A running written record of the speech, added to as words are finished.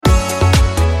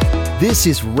This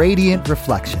is Radiant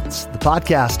Reflections, the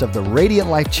podcast of the Radiant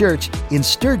Life Church in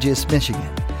Sturgis, Michigan.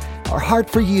 Our heart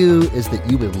for you is that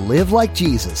you would live like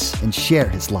Jesus and share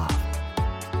his love.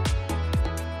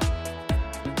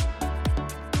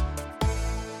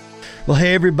 Well,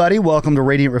 hey everybody, welcome to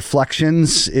Radiant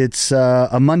Reflections. It's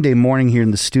a Monday morning here in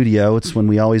the studio. It's when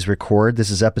we always record. This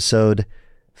is episode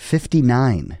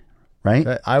 59,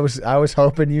 right? I was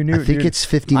hoping you knew. I think it's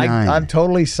 59. I'm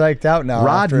totally psyched out now.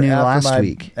 Rod knew last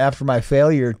week. After my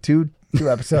failure two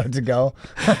episodes ago.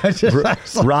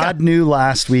 Rod knew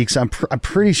last week, so I'm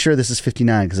pretty sure this is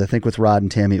 59 because I think with Rod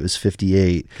and Tammy it was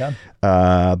 58. Okay.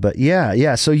 But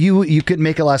yeah. So you couldn't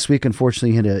make it last week.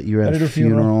 Unfortunately, you had a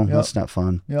funeral. Yep. That's not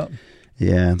fun. Yep.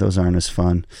 Yeah, those aren't as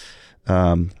fun.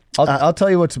 I'll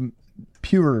tell you what's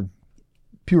pure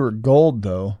gold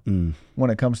though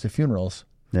when it comes to funerals.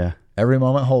 Yeah. Every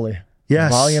Moment Holy.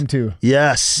 Yes. Volume 2.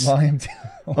 Yes. Volume 2.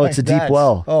 Oh, it's a deep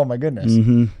well. Oh my goodness.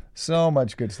 Mm-hmm. So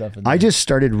much good stuff in there. I just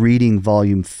started reading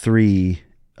volume 3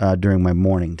 during my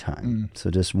morning time. So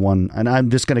just one, and I'm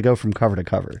just going to go from cover to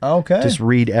cover. Okay. Just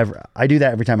read I do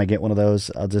that every time I get one of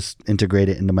those. I'll just integrate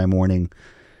it into my morning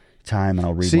time and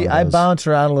I'll read one of those. I bounce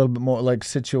around a little bit more, like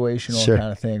situational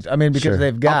kind of things. I mean, because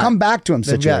they've got... I'll come back to them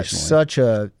they've situationally.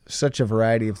 Got such a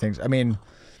variety of things. I mean,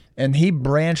 and he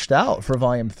branched out for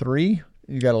volume 3.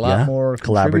 You got a lot more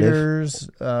contributors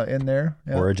in there.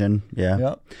 Yeah. Origin, yeah.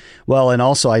 Yep. Well, and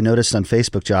also I noticed on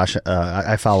Facebook, Josh,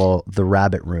 I follow The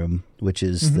Rabbit Room, which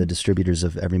is the distributors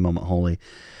of Every Moment Holy.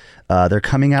 They're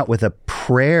coming out with a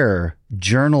prayer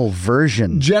journal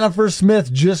version. Jennifer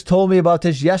Smith just told me about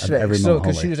this yesterday.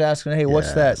 Because she was asking, hey,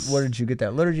 what's that? Where did you get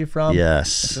that liturgy from?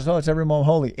 Yes. I says, it's Every Moment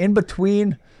Holy. In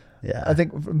between, I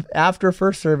think after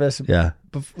first service,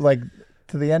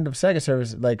 to the end of second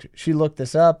service, like she looked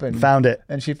this up and found it.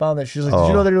 And she found that. She's like, did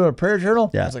you know they're doing a prayer journal?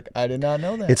 Yeah. I was like, I did not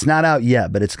know that. It's not out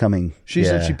yet, but it's coming. She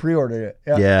said she pre-ordered it.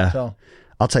 Yeah. So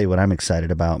I'll tell you what I'm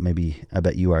excited about. Maybe I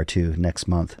bet you are too. Next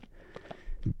month,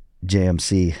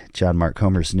 JMC, John Mark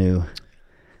Comer's new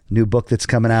book that's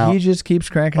coming out. He just keeps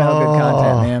cranking out good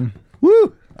content, man.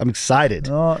 Woo! I'm excited.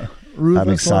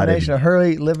 Ruthless Elimination of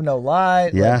Hurry, Live No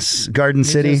Lie. Yes. Garden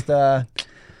City.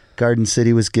 Garden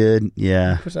City was good.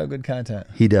 Yeah. He puts out good content.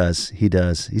 He does.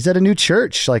 He's at a new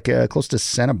church, like close to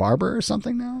Santa Barbara or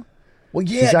something now. Well,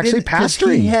 yeah. He's actually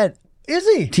pastoring. Is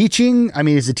he? Teaching? I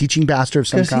mean, is a teaching pastor of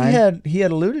some kind? He had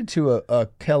alluded to a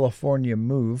California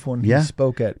move when he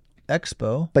spoke at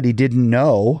Expo. But he didn't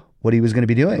know what he was going to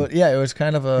be doing. But yeah, it was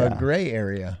kind of a gray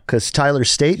area. Because Tyler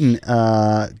Staton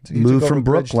moved from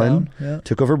Brooklyn,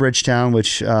 took over Bridgetown,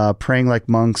 which praying like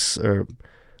monks or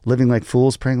living like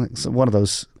fools, praying like one of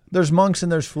those. There's monks and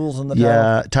there's fools in the title.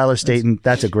 Yeah, Tyler Staton,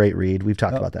 that's a great read. We've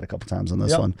talked about that a couple times on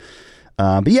this one.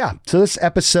 But yeah, so this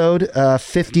episode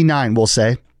 59, we'll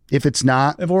say. If it's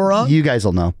not, if we're wrong, you guys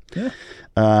will know. Yeah.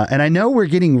 And I know we're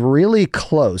getting really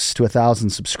close to 1,000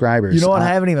 subscribers. You know what? I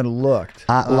haven't even looked.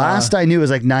 Last I knew it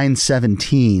was like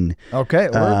 917. Okay,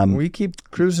 we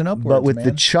keep cruising upwards. But with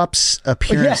the Chups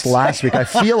appearance last week, I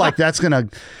feel like that's going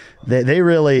to... They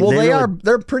really...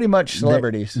 They're pretty much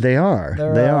celebrities. They are.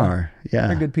 They are. Yeah.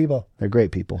 They're good people. They're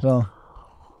great people. So.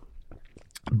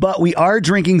 But we are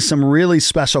drinking some really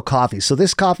special coffee. So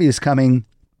this coffee is coming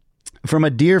from a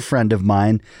dear friend of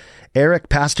mine,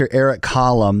 Pastor Eric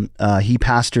Collum. He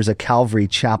pastors a Calvary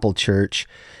Chapel church.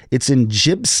 It's in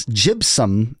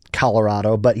Gypsum,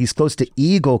 Colorado, but he's close to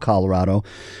Eagle, Colorado,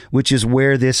 which is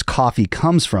where this coffee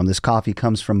comes from. This coffee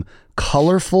comes from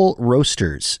Colorful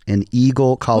Roasters in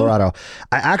Eagle, Colorado.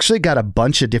 I actually got a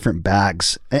bunch of different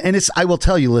bags. And I will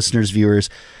tell you, listeners, viewers,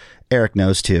 Eric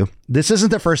knows too. This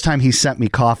isn't the first time he sent me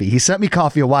coffee. He sent me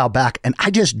coffee a while back and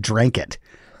I just drank it.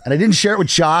 And I didn't share it with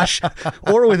Josh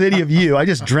or with any of you. I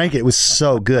just drank it. It was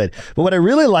so good. But what I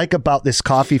really like about this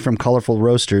coffee from Colorful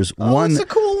Roasters, it's a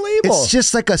cool label. It's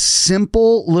just like a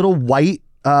simple little white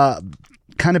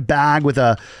kind of bag with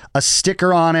a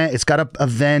sticker on it. It's got a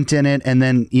vent in it. And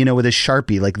then, with a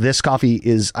Sharpie, like this coffee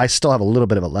I still have a little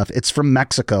bit of it left. It's from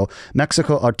Mexico,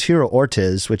 Arturo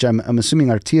Ortiz, which I'm assuming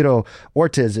Arturo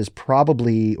Ortiz is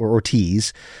probably, or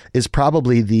Ortiz is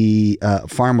probably the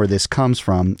farm where this comes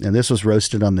from. And this was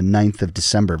roasted on the 9th of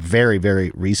December. Very,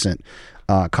 very recent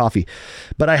coffee.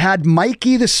 But I had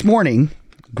Mikey this morning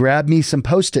grab me some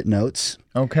Post-it notes.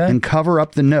 Okay. And cover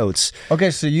up the notes.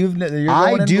 Okay, so you're going in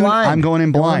blind. I'm going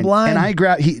in blind. And I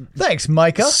grab. Thanks,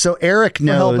 Micah. So Eric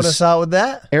knows. For helping us out with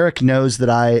that. Eric knows that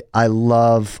I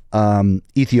love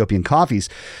Ethiopian coffees.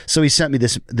 So he sent me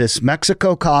this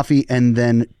Mexico coffee and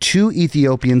then 2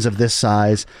 Ethiopians of this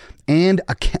size and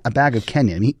a bag of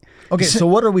Kenyan. So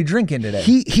what are we drinking today?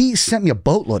 He sent me a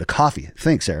boatload of coffee.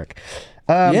 Thanks, Eric.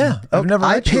 I've never.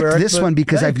 I picked this one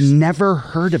because I've never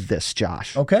heard of this,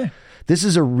 Josh. Okay. This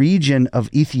is a region of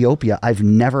Ethiopia I've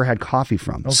never had coffee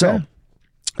from. Okay. So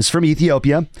it's from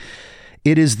Ethiopia.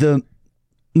 It is the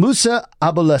Musa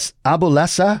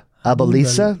Abulesa.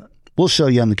 We'll show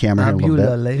you on the camera here in a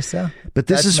little bit. But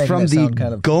this is from the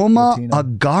Goma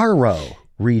Agaro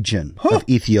region of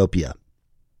Ethiopia.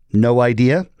 No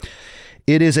idea.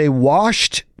 It is a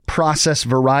washed process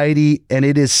variety, and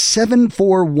it is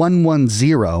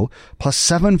 74110 plus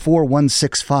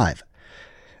 74165.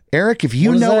 Eric, if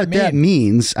you know what that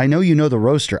means, I know you know the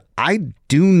roaster. I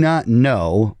do not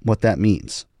know what that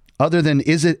means. Other than,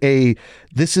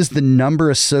 this is the number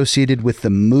associated with the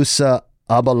Musa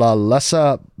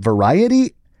Abalalesa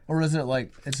variety? Or is it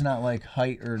like, it's not like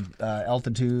height or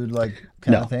altitude, like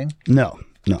kind of thing? No,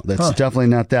 that's definitely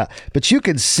not that. But you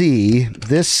can see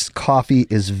this coffee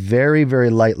is very, very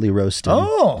lightly roasted.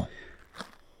 Oh,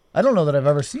 I don't know that I've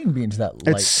ever seen beans that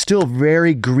light. It's still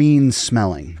very green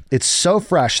smelling. It's so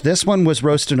fresh. This one was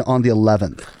roasted on the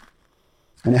 11th.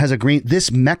 And it has a green,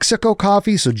 this Mexico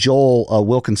coffee. So Joel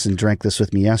Wilkinson drank this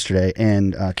with me yesterday,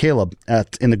 and Caleb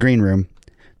in the green room.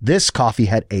 This coffee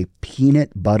had a peanut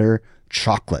butter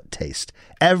chocolate taste.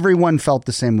 Everyone felt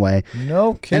the same way.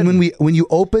 No kidding. And when you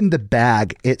open the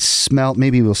bag, it smelled,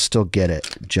 maybe we'll still get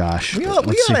it, Josh. We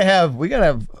gotta have.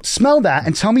 Smell that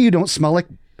and tell me you don't smell like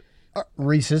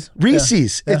Reese's.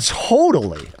 Yeah. It's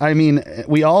totally. I mean, it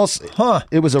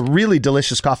was a really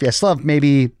delicious coffee. I still have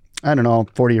maybe, I don't know,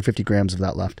 40 or 50 grams of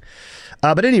that left.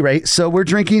 But at any rate, so we're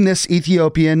drinking this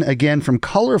Ethiopian, again, from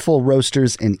Colorful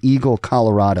Roasters in Eagle,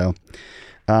 Colorado.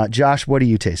 Josh, what are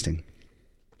you tasting?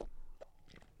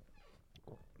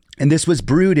 And this was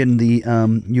brewed in the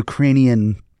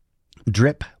Ukrainian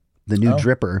drip, the new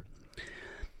dripper.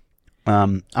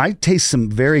 I taste some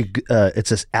very,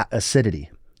 it's acidity.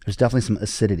 There's definitely some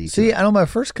acidity. See, I know my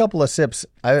first couple of sips,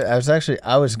 I was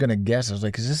going to guess. I was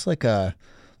like, is this like a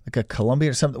Columbia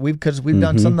or something? Because we've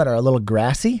done some that are a little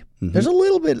grassy. Mm-hmm. There's a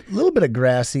little bit of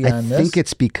grassy on this. I think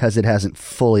it's because it hasn't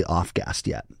fully off-gassed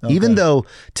yet. Okay. Even though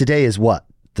today is what?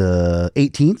 The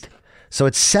 18th? So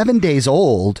it's 7 days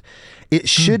old. It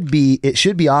should be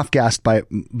off-gassed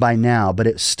by now, but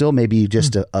it still may be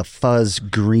just a fuzz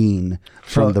green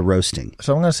from the roasting.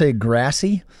 So I'm going to say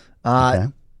grassy. Okay.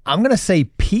 I'm going to say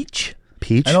peach.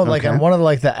 Peach? I know, like, on one of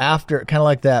like the after, kind of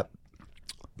like that,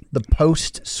 the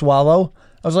post swallow.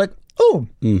 I was like, oh.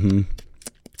 Mm-hmm.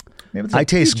 Maybe it's I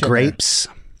taste grapes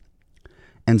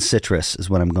and citrus is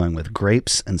what I'm going with.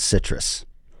 Grapes and citrus.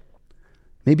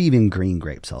 Maybe even green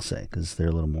grapes, I'll say, because they're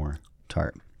a little more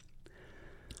tart.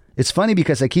 It's funny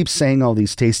because I keep saying all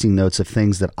these tasting notes of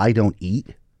things that I don't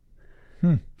eat.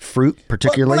 Fruit,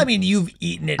 particularly. Well, I mean, you've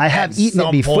eaten it. I have eaten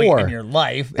it before in your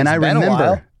life, and I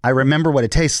remember what it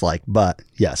tastes like. But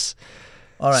yes.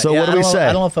 All right. So what do we say?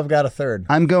 I don't know if I've got a third.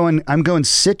 I'm going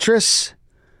citrus,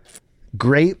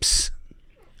 grapes.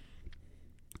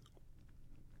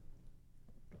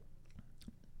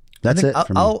 That's it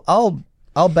for me.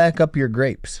 I'll back up your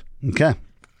grapes. Okay.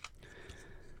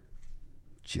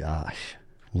 Josh,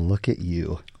 look at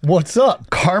you. What's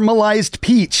up? Caramelized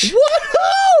peach.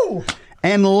 Woohoo!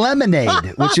 And lemonade,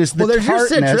 which is the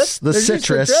tartness, the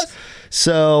citrus.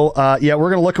 So, we're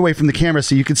going to look away from the camera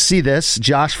so you can see this.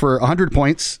 Josh, for 100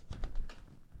 points.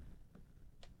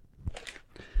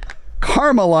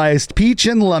 Caramelized peach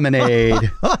and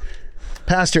lemonade.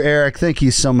 Pastor Eric, thank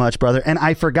you so much, brother. And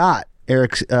I forgot.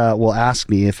 Eric will ask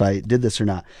me if I did this or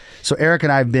not. So Eric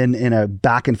and I have been in a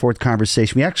back and forth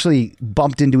conversation. We actually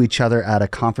bumped into each other at a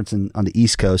conference on the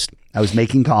East Coast. I was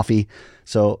making coffee,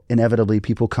 so inevitably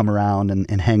people come around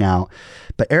and hang out.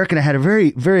 But Eric and I had a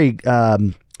very, very,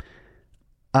 it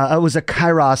was a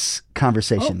kairos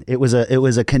conversation. Oh. It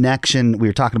was a connection. We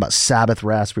were talking about Sabbath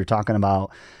rest. We were talking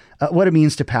about what it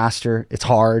means to pastor. It's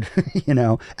hard,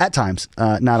 at times,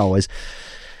 not always.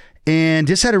 And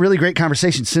just had a really great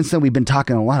conversation. Since then, we've been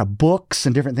talking a lot of books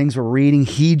and different things we're reading.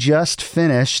 He just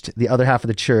finished The Other Half of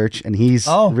the Church, and he's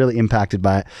really impacted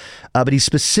by it. But he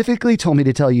specifically told me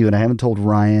to tell you, and I haven't told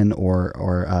Ryan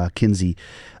or Kinsey,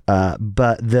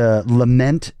 but the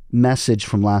Lament message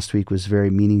from last week was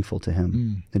very meaningful to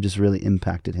him. It just really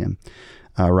impacted him.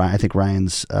 I think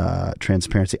Ryan's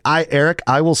transparency. Eric,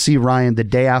 I will see Ryan the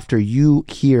day after you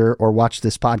hear or watch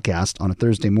this podcast on a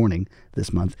Thursday morning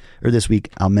this month or this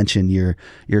week. I'll mention your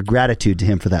gratitude to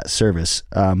him for that service.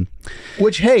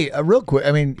 Which, hey, real quick,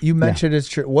 I mean, you mentioned his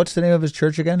church. What's the name of his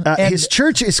church again? His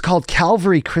church is called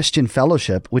Calvary Christian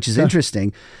Fellowship, which is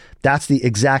interesting. That's the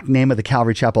exact name of the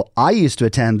Calvary Chapel I used to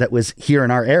attend that was here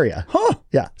in our area. Huh.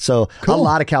 Yeah. So Cool. a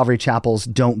lot of Calvary chapels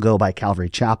don't go by Calvary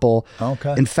Chapel.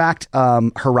 Okay. In fact,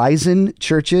 Horizon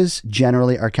churches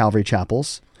generally are Calvary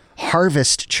chapels.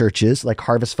 Harvest churches like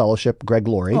Harvest Fellowship, Greg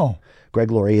Laurie. Oh. Greg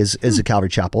Laurie is a Calvary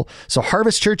chapel. So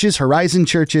Harvest churches, Horizon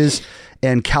churches,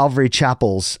 and Calvary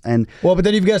chapels. And Well, but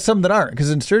then you've got some that aren't, because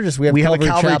in Sturgis we have a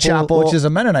Calvary Chapel, which is a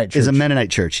Mennonite church. Is a Mennonite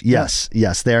church. Yes.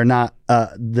 Yes. They are not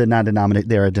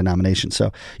they're a denomination.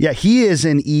 So yeah, he is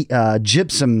in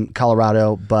Gypsum,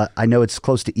 Colorado, but I know it's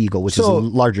close to Eagle, which is a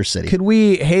larger city.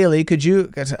 Haley, could you,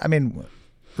 'cause, I mean,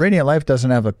 Radiant Life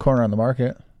doesn't have a corner on the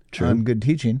market on good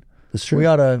teaching. That's true. We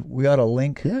ought to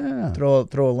link. Yeah. Throw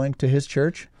a link to his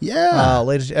church. Yeah.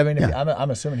 Latest. I mean,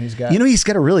 I'm assuming he's got. He's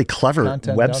got a really clever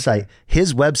Content out website. there.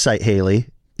 His website, Haley,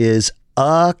 is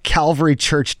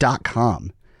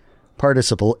acalvarychurch.com.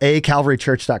 Participle,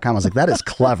 acalvarychurch.com. I was like, that is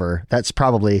clever. That's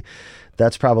probably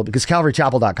because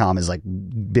calvarychapel.com has like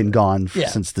been gone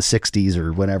since the 60s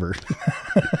or whatever.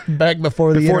 Back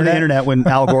before the internet when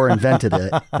Al Gore invented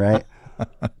it, right?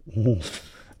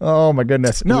 Oh my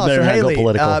goodness! No, better so not go Haley,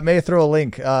 political. may throw a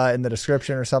link in the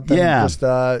description or something. Yeah. Just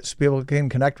so people can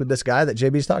connect with this guy that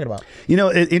JB's talking about.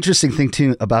 An interesting thing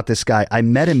too about this guy, I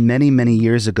met him many, many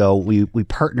years ago. We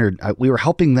partnered. We were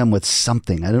helping them with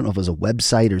something. I don't know if it was a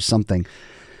website or something,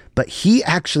 but he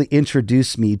actually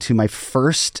introduced me to my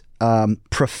first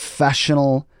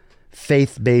professional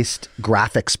faith-based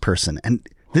graphics person. And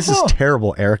this is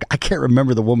terrible, Eric. I can't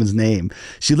remember the woman's name.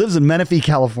 She lives in Menifee,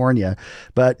 California,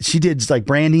 but she did like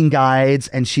branding guides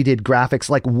and she did graphics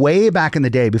like way back in the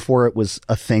day before it was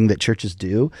a thing that churches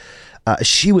do.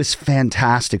 She was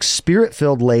fantastic,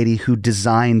 spirit-filled lady who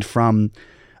designed from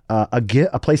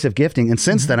a place of gifting. And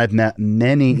since then, I've met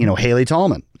many, Haley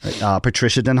Tallman,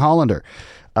 Patricia Den Hollander,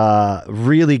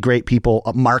 really great people.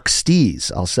 Mark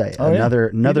Stees, I'll say.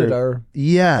 Another. He did our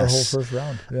yes. whole first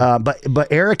round. Yeah. But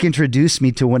Eric introduced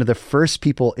me to one of the first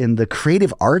people in the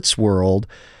creative arts world.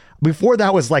 Before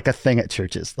that was like a thing at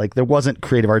churches. Like there wasn't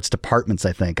creative arts departments,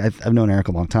 I think. I've known Eric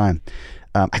a long time.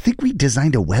 I think we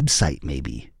designed a website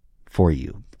maybe for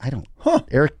you. I don't.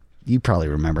 Eric, you probably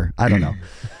remember. I don't know.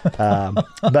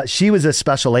 But she was a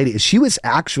special lady. She was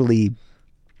actually,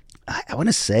 I want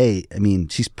to say,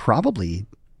 she's probably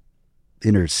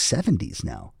in her 70s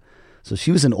now. So she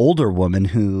was an older woman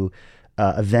who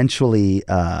eventually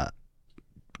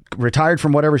retired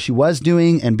from whatever she was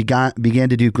doing and began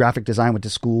to do graphic design, went to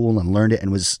school and learned it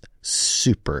and was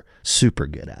super, super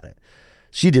good at it.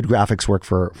 She did graphics work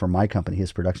for my company,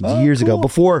 His Productions, years ago.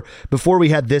 Before we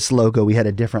had this logo, we had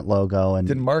a different logo. And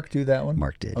did Mark do that one?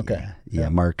 Mark did. Okay. Yeah.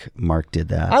 Mark did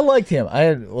that. I liked him. I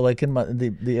had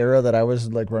in the era that I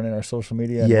was like running our social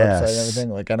media and website and everything.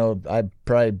 Like I know I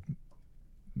probably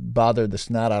bothered the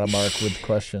snot out of Mark with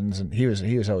questions, and he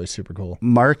was always super cool.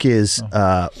 Mark is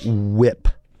whip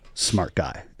smart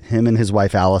guy. Him and his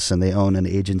wife Allison, they own an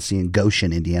agency in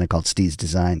Goshen, Indiana called Steve's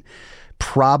Design.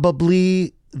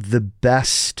 Probably the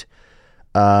best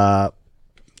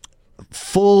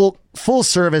full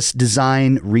service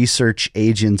design research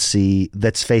agency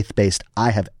that's faith-based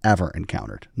I have ever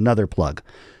encountered. Another plug.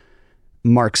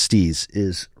 Mark Stees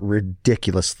is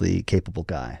ridiculously capable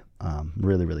guy.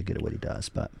 Really, really good at what he does.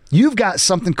 But you've got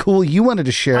something cool you wanted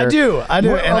to share. I do.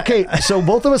 Okay, so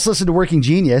both of us listen to Working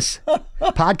Genius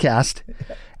podcast,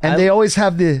 and they always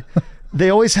have the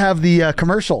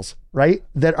commercials, right?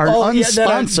 That are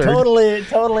unsponsored. That are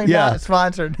totally not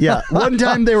sponsored. Yeah. One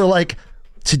time they were like,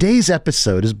 today's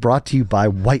episode is brought to you by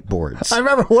whiteboards. I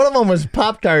remember one of them was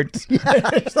Pop-Tarts.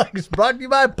 It's brought to you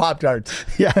by Pop-Tarts.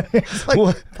 Yeah. It's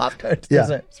like Pop-Tarts.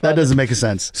 That doesn't make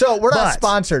sense. So we're not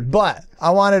sponsored, but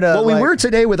I wanted to. Well, we were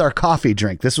today with our coffee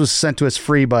drink. This was sent to us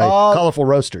free by Colorful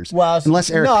Roasters. Well, unless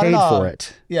Eric paid for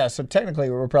it. Yeah, so technically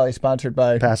we're probably sponsored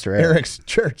by Pastor Eric's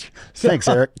church. So, thanks,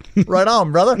 Eric. Right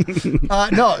on, brother.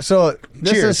 No, so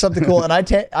this is something cool, and I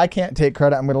can't take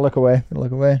credit. I'm going to look away.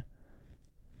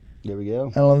 There we go.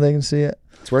 I don't know if they can see it.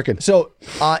 It's working. So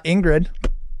Ingrid.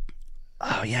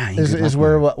 Oh yeah, is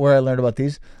where I learned about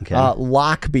these. Okay.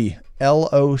 Lochby,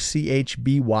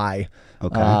 Lochby.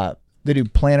 Okay. They do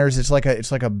planners. It's like a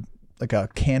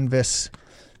canvas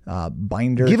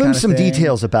binder. Give him some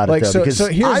details about it, though, because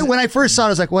when I first saw it, I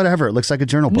was like, whatever. It looks like a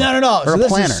journal book. No. Or so a this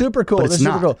planner, is super cool. But This it's is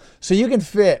not. super cool. So you can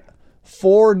fit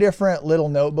 4 different little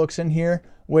notebooks in here,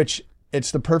 which it's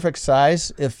the perfect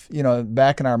size. If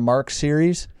back in our Mark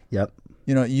series. Yep.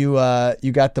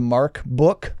 You got the Mark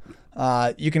book.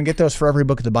 You can get those for every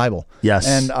book of the Bible. Yes.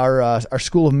 And our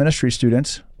School of Ministry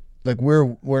students, like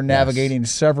we're navigating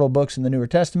several books in the Newer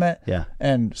Testament. Yeah.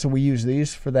 And so we use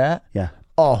these for that. Yeah.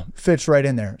 Oh, fits right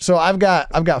in there. So I've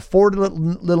got 4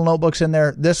 little notebooks in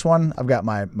there. This one, I've got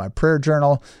my prayer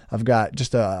journal. I've got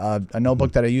just a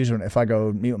notebook that I use if I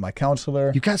go meet with my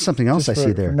counselor. You got something else I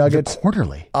see there. Nuggets.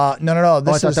 Quarterly. No.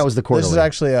 I thought that was the quarterly. This is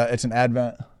actually it's an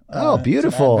Advent.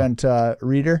 Beautiful. It's an Advent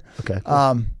reader. Okay.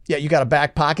 Cool. Yeah, you got a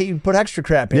back pocket. You can put extra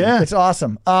crap in. Yeah. It's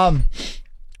awesome.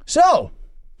 So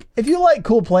if you like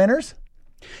cool planners.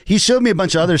 He showed me a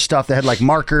bunch of other stuff that had like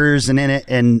markers and in it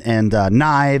and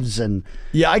knives and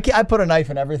yeah, I put a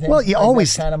knife in everything. Well, you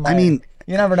always. You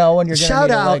never know when you're going to shout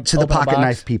out to the pocket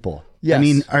knife people. Yes. I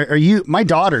mean, are you? My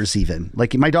daughters even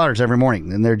my daughters every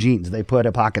morning in their jeans they put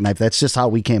a pocket knife. That's just how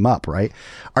we came up, right?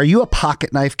 Are you a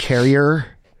pocket knife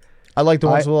carrier? I like the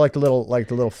ones with like the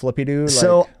little flippy dude.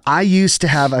 So I used to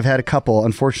have. I've had a couple.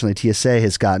 Unfortunately, TSA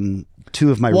has gotten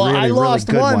 2 of my really good ones.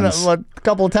 I lost one a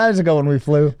couple of times ago when we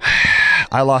flew.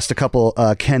 I lost a couple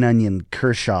Ken Onion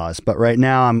Kershaws, but right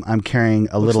now I'm carrying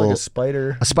a little like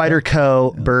a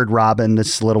Spyderco Bird Robin.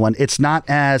 This little one. It's not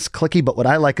as clicky, but what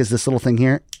I like is this little thing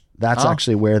here. That's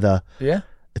actually where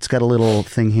it's got a little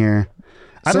thing here.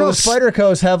 I don't know. The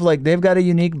Spydercos have they've got a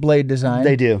unique blade design.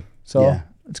 They do. So yeah.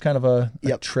 It's kind of a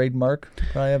trademark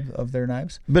probably of their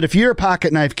knives. But if you're a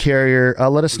pocket knife carrier,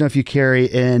 let us know if you carry.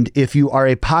 And if you are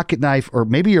a pocket knife, or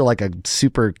maybe you're like a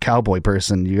super cowboy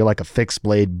person, you're like a fixed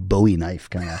blade Bowie knife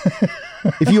kind of.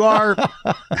 If you are,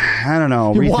 I don't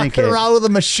know, you're rethink walking around with a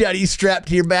machete strapped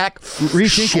to your back.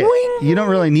 Rethink it. You don't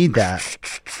really need that.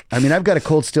 I mean, I've got a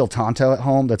Cold Steel Tonto at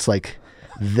home that's like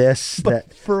this.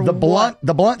 The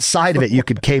blunt side of it, you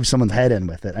could cave someone's head in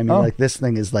with it. I mean, like this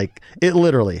thing is like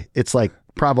it's like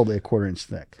probably a 1/4 inch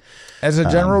thick. As a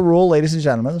general rule, ladies and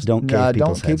gentlemen, don't cave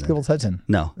people's heads in.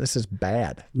 No, this is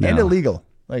bad and illegal.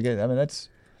 That's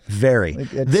very.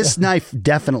 This knife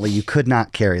definitely you could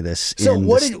not carry this. So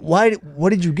what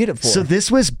did you get it for? So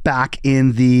this was back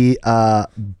in the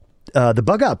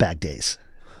bug out bag days.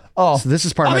 Oh, so this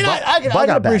is part of my bug out bag. I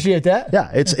can appreciate that. Yeah,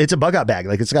 it's a bug out bag.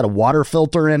 Like it's got a water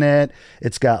filter in it.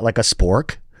 It's got like a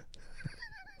spork.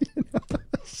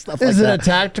 Is it a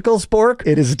tactical spork?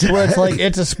 It is. Where it's like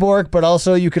it's a spork, but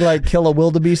also you could like kill a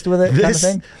wildebeest with it. Kind of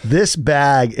thing. This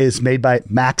bag is made by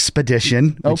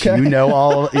Maxpedition, which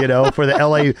for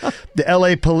the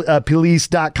LA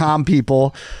police.com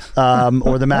people,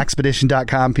 or the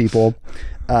Maxpedition.com people.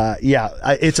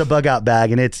 It's a bug out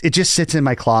bag, and it just sits in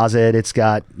my closet. It's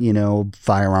got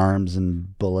firearms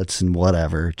and bullets and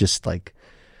whatever. Just like,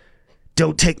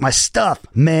 don't take my stuff,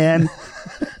 man.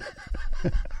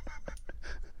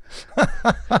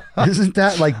 Isn't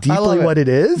that like deeply what it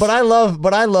is? But I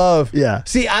love. Yeah.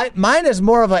 See, mine is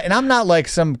more of and I'm not like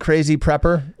some crazy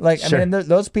prepper. Like, sure. I mean,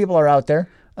 those people are out there.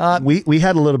 We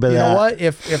had a little bit of that. You know what?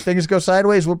 If things go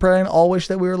sideways, we'll probably all wish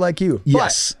that we were like you.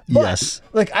 Yes. Yes.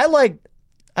 Like I like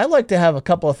to have a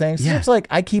couple of things. Yeah. It's like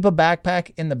I keep a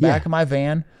backpack in the back of my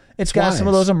van. It's got some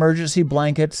of those emergency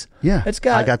blankets. Yeah, I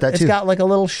got that too. It's got like a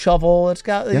little shovel. It's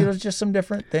got just some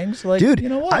different things. Like, dude, you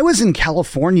know what? I was in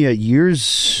California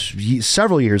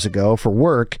several years ago for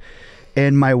work,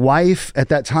 and my wife at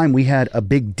that time we had a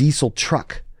big diesel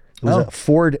truck. It was a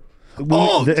Ford.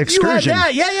 The Excursion. You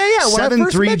had that. Yeah. When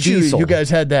 7.3 diesel. You guys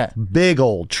had that big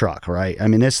old truck, right? I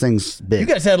mean, this thing's big. You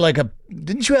guys had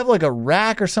didn't you have like a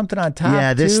rack or something on top?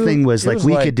 Yeah, this thing was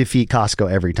we could defeat Costco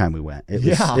every time we went.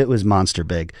 It was monster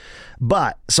big.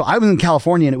 But so I was in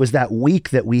California, and it was that week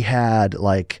that we had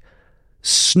like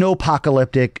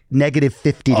snowpocalyptic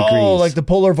 -50 degrees. Oh, like the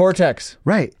polar vortex.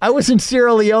 Right. I was in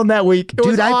Sierra Leone that week. It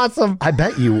was awesome. I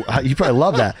bet you probably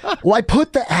love that. Well, I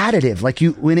put the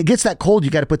additive, when it gets that cold,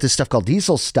 you got to put this stuff called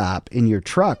diesel stop in your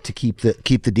truck to keep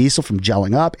the diesel from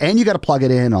gelling up, and you got to plug it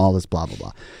in, all this blah, blah,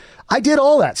 blah. I did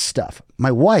all that stuff.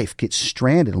 My wife gets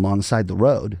stranded alongside the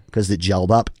road because it gelled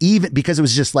up, even because it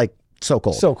was just like so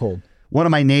cold. So cold. One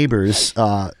of my neighbors,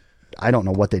 I don't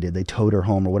know what they did. They towed her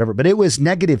home or whatever, but it was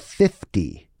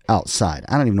 -50 outside.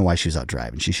 I don't even know why she was out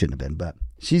driving. She shouldn't have been, but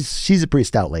she's a pretty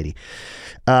stout lady.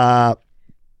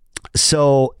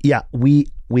 So yeah, we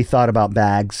thought about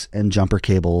bags and jumper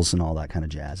cables and all that kind of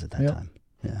jazz at that time.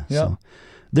 Yeah. Yep. So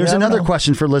there's another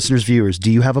question for listeners, viewers. Do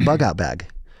you have a bug out bag?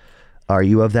 Are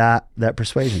you of that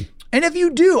persuasion? And if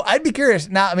you do, I'd be curious.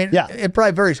 Now, I mean, it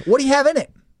probably varies. What do you have in it?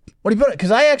 What do you put it?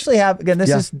 Because I actually have, again,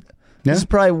 this is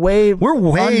probably we're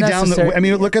way down I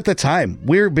mean, look at the time.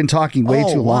 We've been talking way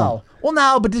too long. Well,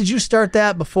 no, but did you start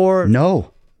that before?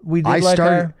 No. We did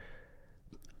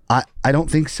I don't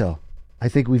think so. I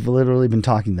think we've literally been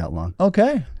talking that long.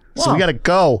 Okay. So we got to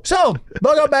go. So,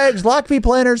 bug-out bags, lock fee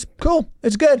planners, cool.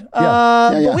 It's good.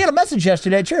 But we had a message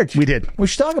yesterday at church. We did. We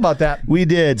should talk about that. We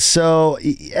did. So,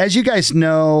 as you guys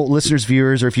know, listeners,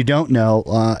 viewers, or if you don't know,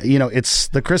 it's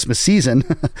the Christmas season,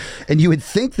 and you would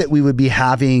think that we would be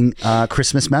having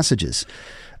Christmas messages.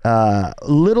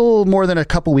 Little more than a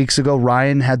couple weeks ago,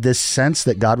 Ryan had this sense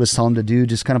that God was telling him to do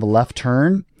just kind of a left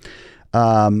turn.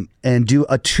 And do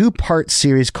a 2-part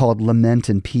series called Lament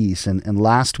and Peace. And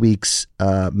last week's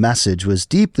message was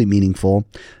deeply meaningful.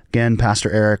 Again, Pastor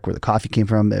Eric, where the coffee came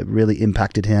from, it really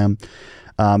impacted him.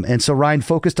 And so Ryan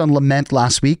focused on lament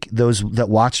last week. Those that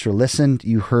watched or listened,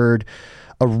 you heard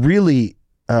a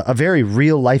very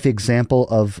real life example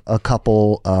of a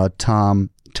couple,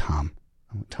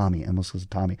 Tommy, I almost was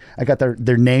Tommy. I got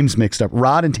their names mixed up.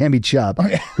 Rod and Tammy Chubb,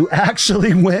 who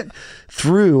actually went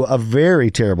through a very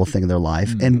terrible thing in their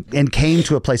life and came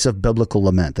to a place of biblical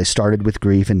lament. They started with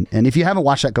grief. And if you haven't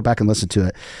watched that, go back and listen to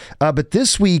it. But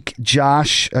this week,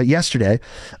 yesterday,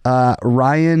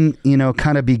 Ryan,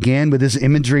 kind of began with his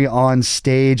imagery on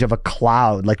stage of a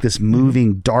cloud, like this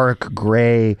moving dark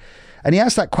gray. And he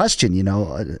asked that question,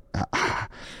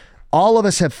 all of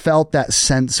us have felt that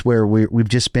sense where we've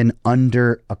just been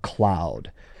under a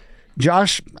cloud.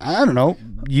 Josh, I don't know,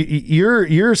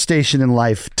 your station in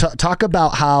life. Talk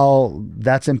about how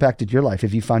that's impacted your life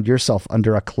if you found yourself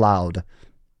under a cloud.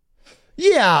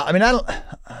 Yeah, I mean,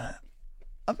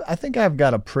 I think I've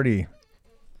got a pretty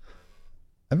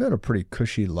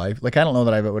cushy life. Like, I don't know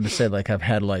that I would say like I've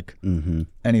had like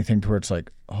anything to where it's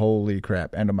like, holy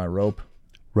crap, end of my rope,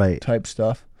 right? Type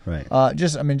stuff. Right.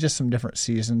 Just some different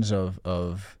seasons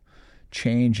of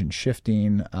change and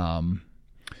shifting.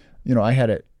 I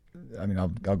had it. I mean, I'll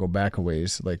go back a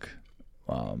ways. Like,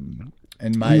 and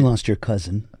you lost your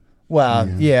cousin. Well,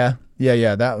 yeah.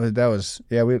 That was.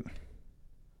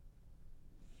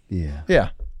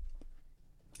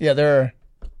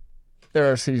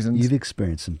 There are seasons. You've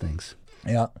experienced some things.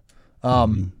 Yeah.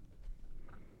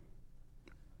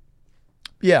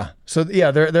 Yeah. So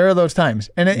there are those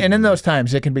times, and in those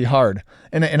times it can be hard.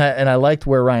 And I liked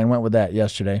where Ryan went with that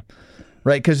yesterday,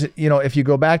 right? Because if you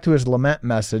go back to his lament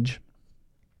message,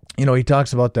 he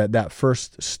talks about that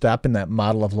first step in that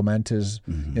model of lament is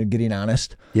getting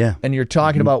honest. Yeah. And you're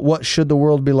talking about what should the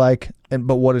world be like,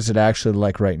 but what is it actually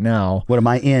like right now? What am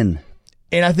I in?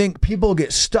 And I think people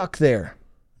get stuck there.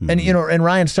 And and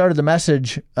Ryan started the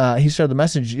message. He started the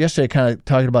message yesterday, kind of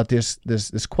talking about this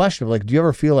question of like, do you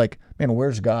ever feel like, man,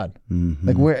 where's God?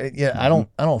 Like, where? Yeah, I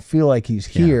don't feel like He's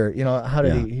here. How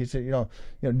did He said,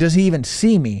 does He even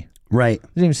see me? Right. Does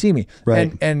He even see me?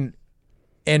 Right. And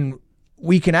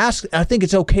we can ask. I think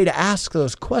it's okay to ask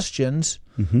those questions.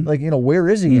 Like, where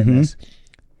is He in this?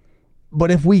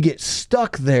 But if we get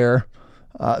stuck there,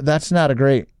 that's not a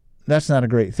great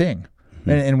thing.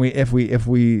 And if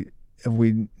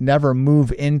we never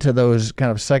move into those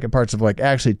kind of second parts of like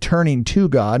actually turning to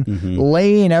God,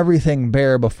 laying everything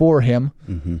bare before Him,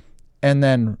 and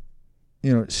then,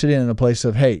 sitting in a place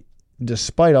of, hey,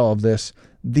 despite all of this,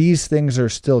 these things are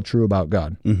still true about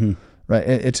God, right?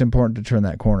 It's important to turn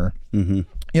that corner.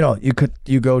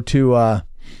 You go to,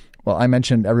 I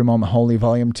mentioned Every Moment Holy,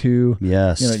 Volume 2.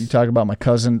 Yes. You talk about my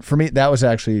cousin. For me, that was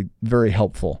actually very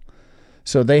helpful.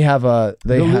 So they have the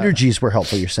liturgies were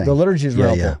helpful. You're saying the liturgies were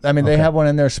helpful. Yeah. I mean, they have one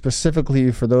in there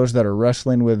specifically for those that are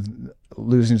wrestling with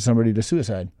losing somebody to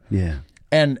suicide. Yeah,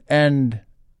 and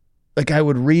like I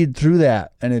would read through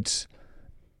that, and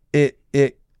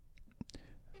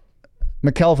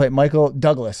Michael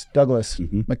Douglas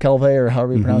McKelvey, or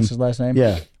however you pronounce his last name.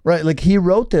 Yeah, right. Like, he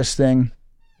wrote this thing,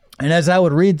 and as I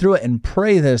would read through it and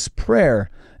pray this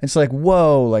prayer, it's like,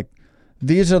 whoa, like,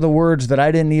 these are the words that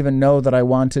I didn't even know that I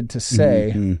wanted to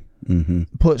say,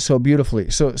 put so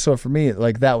beautifully. So for me,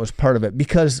 like, that was part of it,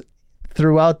 because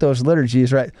throughout those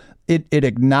liturgies, right, it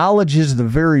acknowledges the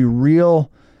very real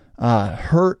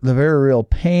hurt, the very real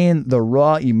pain, the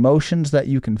raw emotions that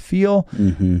you can feel,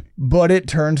 but it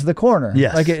turns the corner.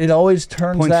 Yes. Like, it always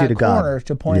turns Points that you to corner God.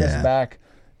 to point us back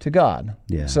to God.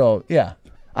 Yeah. So, yeah.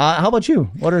 How about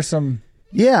you? What are some...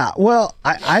 Yeah, well,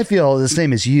 I feel the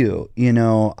same as you.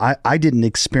 I didn't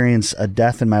experience a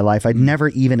death in my life. I'd never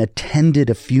even attended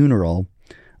a funeral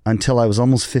until I was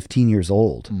almost 15 years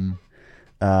old. And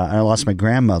I lost my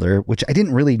grandmother, which I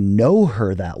didn't really know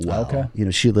her that well.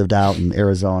 Okay. She lived out in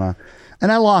Arizona. And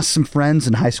I lost some friends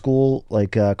in high school,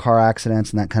 like car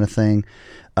accidents and that kind of thing.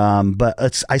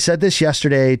 But I said this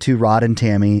yesterday to Rod and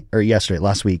Tammy, or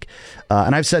last week.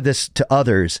 And I've said this to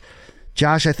others.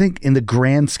 Josh, I think in the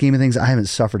grand scheme of things, I haven't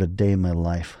suffered a day in my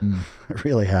life. I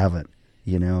really haven't,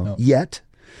 yet.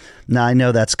 Now I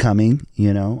know that's coming,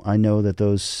 I know that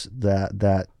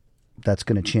that that's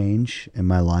going to change in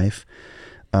my life.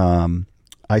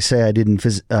 I say I didn't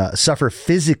suffer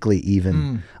physically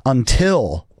even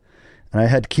until, and I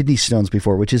had kidney stones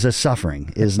before, which is a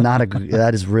suffering, is not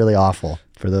that is really awful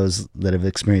for those that have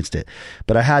experienced it.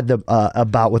 But I had a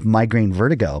bout with migraine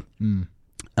vertigo.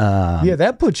 Yeah,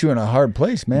 that puts you in a hard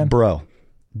place, man. Bro,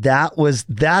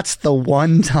 that's the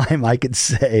one time I could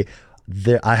say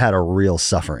that I had a real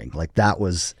suffering. Like, that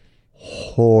was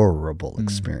horrible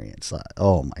experience.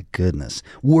 Oh my goodness.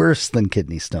 Worse than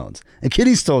kidney stones. And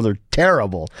kidney stones are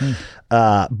terrible.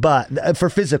 But for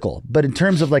physical, but in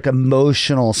terms of like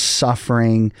emotional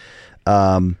suffering,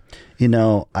 you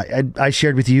know, I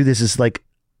shared with you, this is like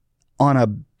on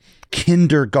a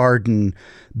kindergarten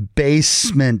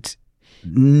basement,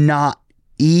 not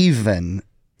even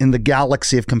in the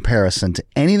galaxy of comparison to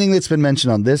anything that's been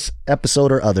mentioned on this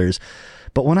episode or others.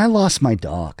 But when I lost my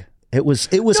dog, it was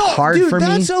hard for me.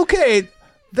 That's okay.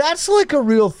 That's like a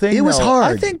real thing. It was hard.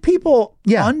 I think people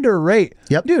underrate.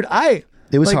 Yep. Dude,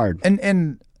 it was hard.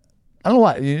 And I don't know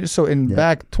why. So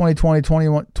back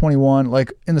 2020, 21,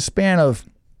 like in the span of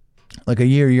like a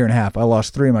year and a half, I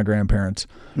lost 3 of my grandparents.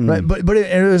 Right. But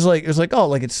it was like, oh,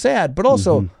 like it's sad, but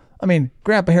also, I mean,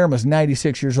 Grandpa Harriman's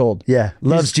 96 years old. Yeah.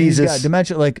 Loves Jesus. He's got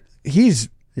dementia. Like he's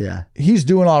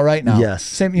doing all right now. Yes.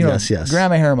 Same, you know,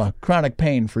 Grandma Harriman, chronic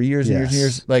pain for years and years and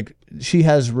years. Like she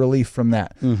has relief from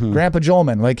that. Grandpa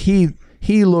Jolman, like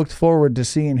he looked forward to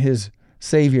seeing his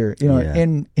Savior, you know,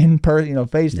 in person, you know,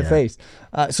 face to face.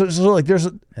 So like there's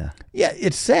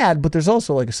it's sad, but there's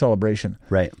also like a celebration.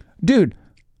 Right. Dude,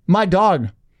 my dog,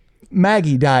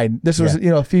 Maggie, died. This was, you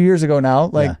know, a few years ago now,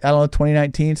 like, I don't know,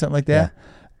 2019, something like that.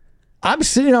 I'm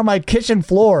sitting on my kitchen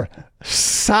floor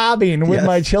sobbing with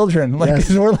my children. Like,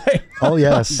 'cause we're like, oh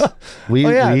yes.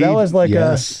 That was like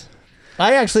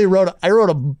I wrote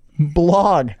a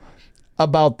blog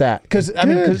about that. Cause I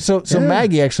mean, so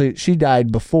Maggie actually, she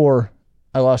died before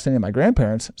I lost any of my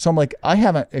grandparents. So I'm like, I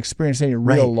haven't experienced any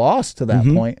real loss to that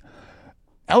point.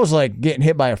 I was like getting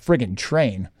hit by a friggin'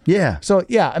 train. Yeah. So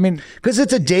I mean, because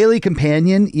it's a daily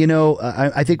companion. You know,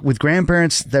 I think with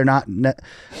grandparents, they're not.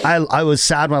 I was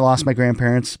sad when I lost my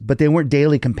grandparents, but they weren't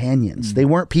daily companions. They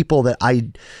weren't people that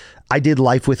I did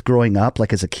life with growing up,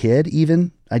 like as a kid.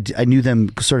 Even I knew them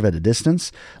sort of at a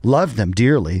distance, loved them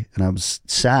dearly, and I was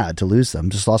sad to lose them.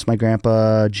 Just lost my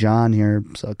grandpa John here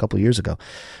a couple of years ago.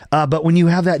 But when you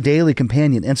have that daily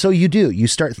companion, and so you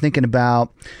start thinking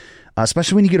about,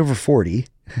 especially when you get over 40.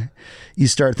 You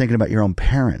start thinking about your own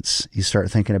parents. You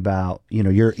start thinking about, you know,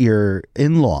 your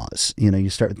in-laws. You know, you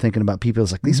start thinking about people.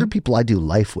 It's like, these are people I do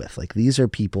life with. Like, these are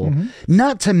people,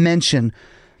 not to mention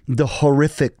the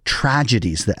horrific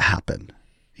tragedies that happen,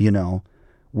 you know,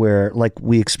 where like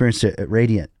we experienced it at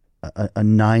Radiant, a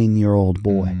 9-year-old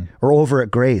boy, or over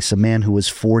at Grace, a man who was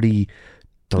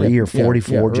 43 or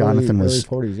 44. Jonathan was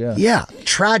early 40s,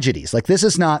 tragedies. Like, this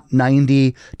is not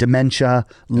 90, dementia,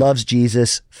 loves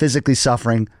Jesus, physically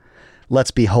suffering,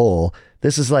 let's be whole.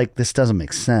 This is like, this doesn't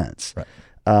make sense.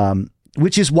 Right.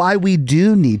 Which is why we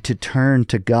do need to turn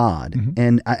to God.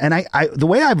 And I the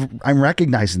way I'm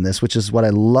recognizing this, which is what I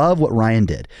love what Ryan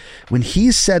did when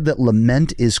he said that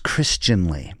lament is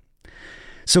Christianly.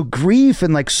 So grief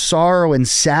and like sorrow and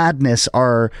sadness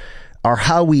are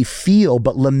how we feel,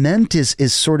 but lament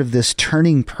is sort of this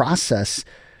turning process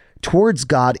towards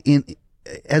God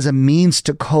as a means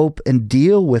to cope and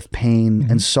deal with pain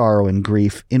and sorrow and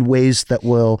grief in ways that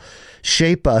will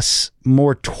shape us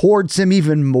more towards Him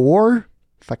even more,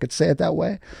 if I could say it that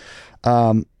way.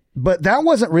 But that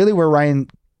wasn't really where Ryan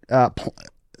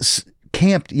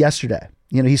camped yesterday.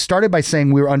 You know, he started by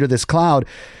saying we were under this cloud,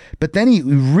 but then he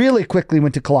really quickly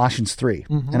went to Colossians 3.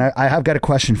 And I have got a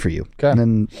question for you. Okay. And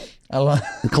then,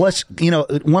 you know,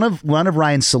 one of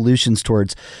Ryan's solutions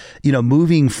towards, you know,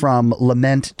 moving from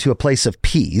lament to a place of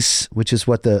peace, which is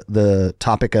what the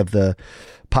topic of the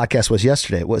podcast was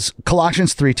yesterday, was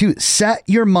Colossians 3:2. Set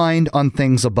your mind on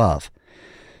things above.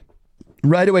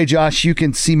 Right away, Josh, you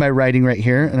can see my writing right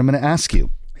here, and I'm going to ask you.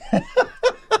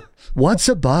 What's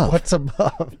above? What's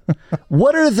above?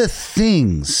 What are the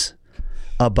things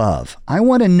above? I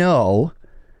want to know.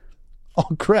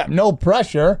 Oh, crap. No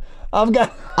pressure.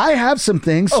 I have some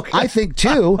things, I think,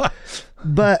 too.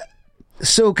 But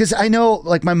so, because I know,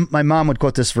 like, my mom would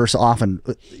quote this verse often.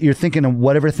 You're thinking of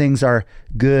whatever things are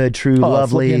good, true,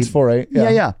 lovely. Philippians 4:8.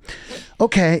 Yeah.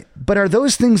 Okay. But are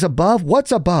those things above?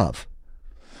 What's above?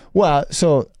 Well,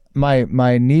 so my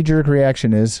knee-jerk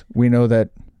reaction is we know that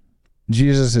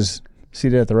Jesus is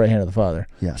seated at the right hand of the Father.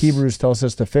 Yes. Hebrews tells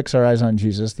us to fix our eyes on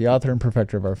Jesus, the author and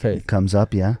perfecter of our faith. Comes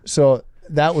up, yeah. So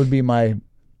that would be my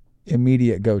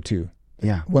immediate go-to.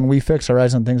 Yeah. When we fix our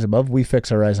eyes on things above, we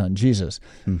fix our eyes on Jesus,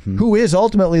 who is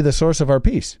ultimately the source of our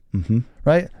peace,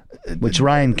 right? Which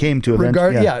Ryan came to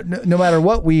eventually. No matter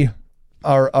what we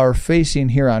are facing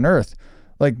here on earth,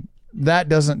 like that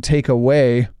doesn't take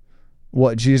away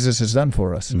what Jesus has done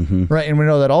for us, right? And we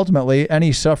know that ultimately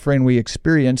any suffering we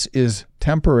experience is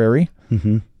temporary.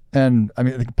 And I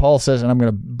mean, like Paul says, and I'm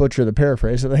going to butcher the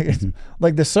paraphrase,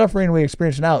 like the suffering we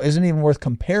experience now isn't even worth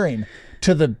comparing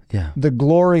to the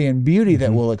glory and beauty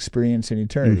that we'll experience in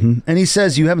eternity. And he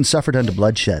says, you haven't suffered unto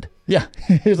bloodshed. Yeah.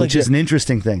 Which is an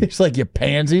interesting thing. It's like, you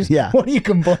pansies. Yeah. What are you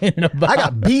complaining about? I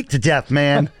got beat to death,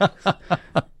 man.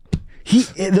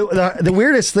 The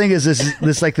weirdest thing is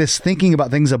this thinking about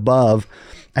things above.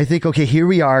 I think, okay, here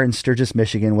we are in Sturgis,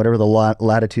 Michigan, whatever the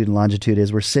latitude and longitude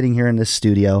is. We're sitting here in this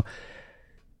studio.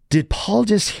 Did Paul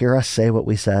just hear us say what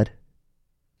we said?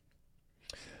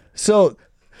 So,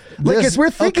 as we're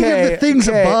thinking of the things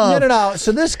above. No.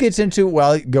 So this gets into,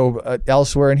 go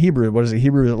elsewhere in Hebrew. What is it?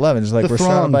 Hebrews 11. It's like we're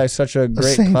surrounded by such a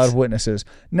great cloud of witnesses.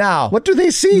 Now, what do they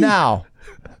see? Now,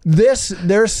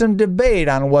 there's some debate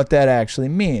on what that actually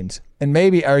means. And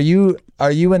maybe are you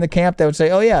in the camp that would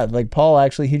say, oh yeah, like Paul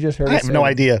actually, he just heard us I have no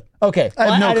idea. Okay.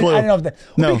 I have no clue. I don't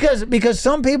know if that, because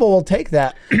some people will take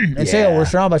that and say, oh, we're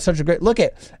surrounded by such a great, look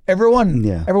at everyone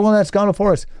that's gone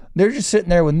before us. They're just sitting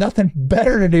there with nothing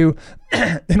better to do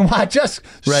than watch us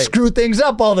screw things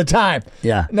up all the time.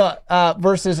 Yeah. No,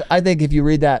 versus I think if you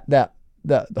read the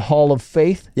hall of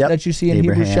faith that you see in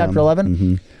Abraham. Hebrews chapter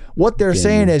 11, what they're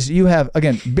saying is you have,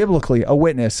 again, biblically, a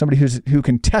witness, somebody who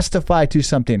can testify to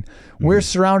something. We're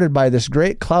surrounded by this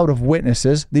great cloud of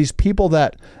witnesses, these people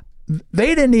that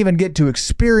they didn't even get to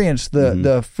experience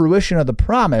the fruition of the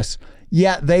promise,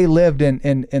 yet they lived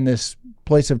in this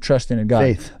place of trusting in God.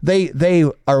 Faith. They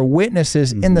are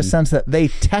witnesses in the sense that they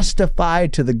testify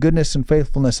to the goodness and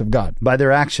faithfulness of God. By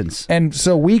their actions. And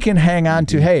so we can hang on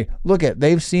to, hey, look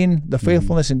they've seen the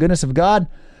faithfulness and goodness of God.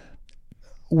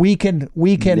 We can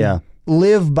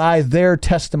live by their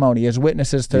testimony as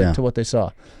witnesses to what they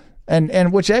saw.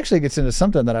 And which actually gets into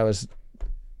something that I was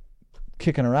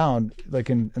kicking around, like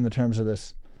in the terms of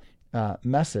this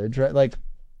message, right? Like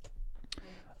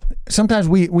sometimes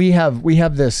we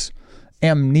have this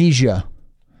amnesia,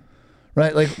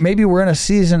 right? Like maybe we're in a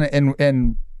season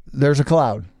and there's a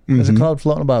cloud. There's a cloud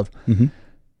floating above.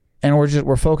 And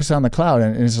we're focused on the cloud,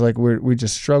 and it's like we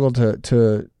just struggle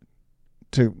to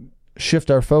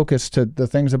shift our focus to the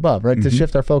things above, right? To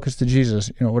shift our focus to Jesus,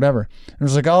 whatever. And it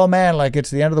was like, oh man, like it's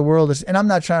the end of the world. And I'm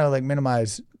not trying to like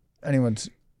minimize anyone's,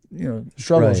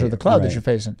 struggles or the cloud that you're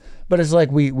facing, but it's like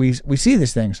we see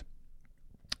these things,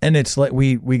 and it's like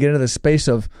we get into the space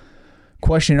of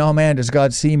questioning, oh man, does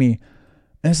God see me?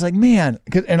 And it's like, man,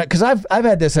 because I've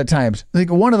had this at times. Like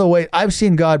one of the ways I've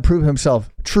seen God prove Himself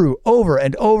true over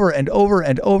and over and over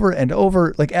and over and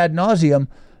over, like ad nauseum.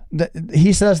 That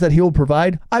He says that He will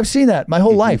provide. I've seen that my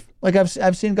whole life. Like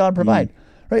I've seen God provide,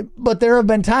 right? But there have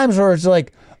been times where it's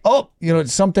like, oh,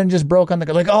 something just broke on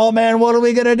the, like, oh man, what are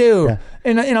we gonna do? Yeah.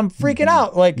 And I'm freaking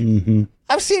out. Like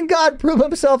I've seen God prove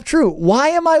Himself true. Why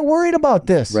am I worried about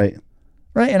this? Right.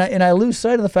 And I lose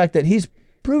sight of the fact that He's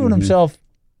proven Himself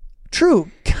true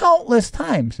countless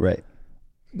times. Right.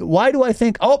 Why do I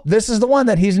think, oh, this is the one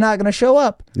that He's not going to show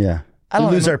up? Yeah. We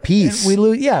lose our peace. We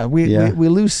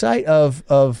lose sight of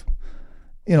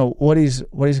what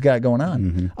he's got going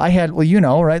on. I had,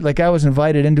 right? Like I was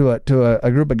invited into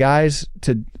a group of guys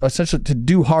to essentially to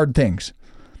do hard things,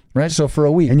 right? So for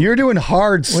a week, and you're doing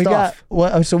hard stuff.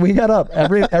 So we got up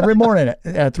every morning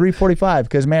at 3:45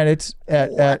 because man, it's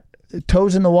at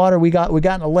toes in the water. We got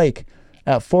in a lake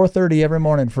at 4:30 every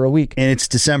morning for a week, and it's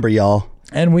December, y'all.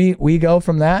 And we go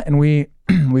from that, and we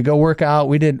go work out.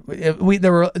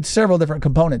 There were several different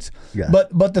components,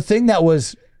 but the thing that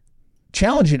was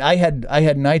challenging, I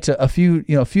had nights a few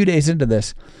days into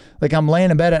this, like I'm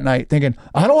laying in bed at night thinking,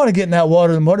 I don't want to get in that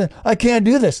water in the morning. I can't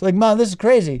do this. Like, Mom, this is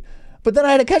crazy. But then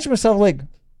I had to catch myself, like,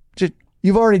 just,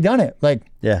 you've already done it. Like,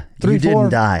 3, 4,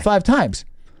 5 times.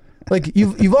 Like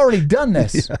you've already done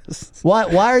this. Yes. Why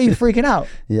are you freaking out?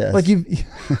 Yes. Like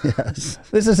yes.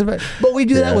 This is, but we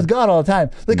do that with God all the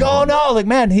time. Like, oh no, like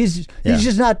man, he's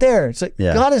just not there. It's like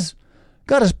God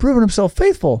has proven Himself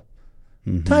faithful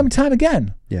time and time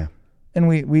again. Yeah. And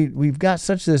we've got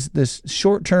such this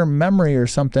short-term memory or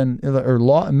something,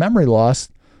 or memory loss,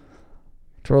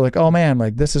 to where like, oh man,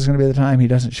 like this is going to be the time He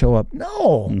doesn't show up.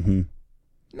 No.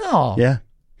 No. Yeah.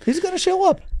 He's going to show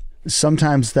up.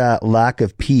 Sometimes that lack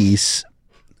of peace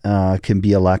can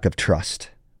be a lack of trust.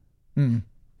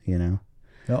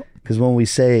 Because when we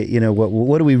say,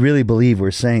 what do we really believe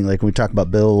we're saying? Like when we talk about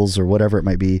bills or whatever it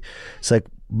might be, it's like,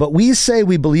 but we say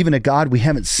we believe in a God we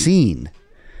haven't seen.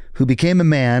 who became a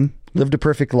man, lived a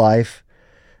perfect life,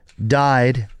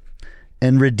 died,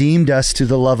 and redeemed us to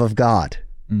the love of God.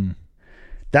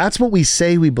 That's what we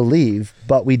say we believe,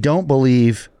 but we don't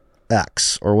believe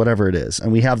X or whatever it is.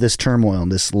 And we have this turmoil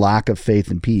and this lack of faith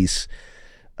and peace.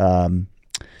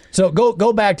 So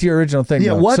go back to your original thing. Yeah,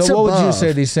 though. what's so what above? would you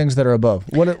say these things that are above?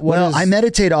 Well, I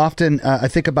meditate often. I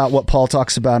think about what Paul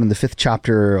talks about in the 5th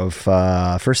chapter of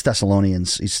 1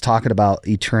 Thessalonians. He's talking about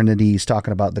eternity. He's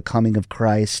talking about the coming of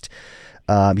Christ.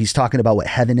 He's talking about what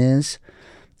heaven is.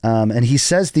 And he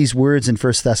says these words in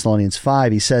 1 Thessalonians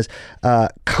 5. He says,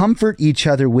 comfort each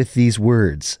other with these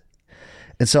words.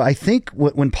 And so I think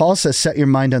when Paul says, set your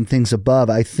mind on things above,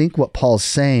 I think what Paul's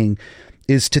saying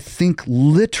is to think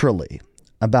literally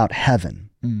about heaven.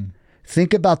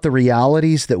 Think about the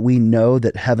realities that we know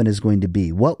that heaven is going to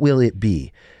be. What will it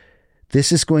be?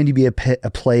 This is going to be a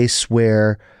place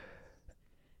where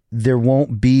there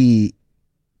won't be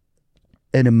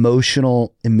an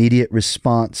emotional, immediate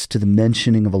response to the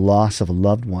mentioning of a loss of a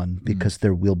loved one, because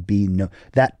there will be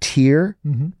that tear,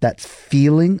 that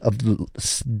feeling of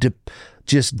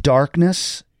just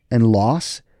darkness and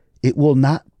loss. It will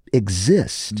not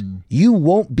exist. You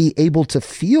won't be able to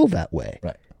feel that way.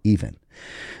 Right. Even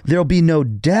there'll be no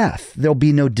death. There'll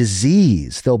be no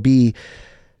disease. There'll be,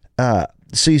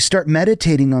 so you start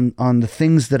meditating on the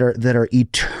things that are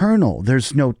eternal.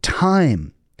 There's no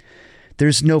time.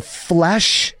 There's no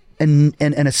flesh and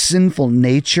a sinful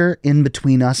nature in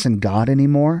between us and God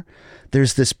anymore.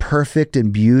 There's this perfect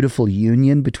and beautiful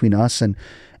union between us and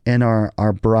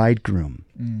our bridegroom.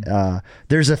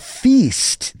 There's a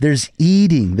feast. There's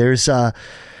eating.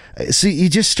 So you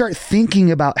just start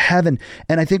thinking about heaven.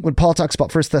 And I think when Paul talks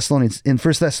about 1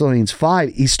 Thessalonians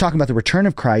 5, he's talking about the return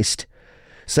of Christ.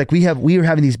 It's like we are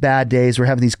having these bad days. We're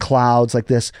having these clouds like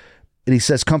this. And he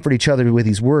says, comfort each other with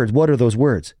these words. What are those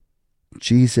words?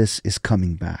 Jesus is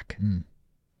coming back.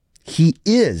 He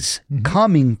is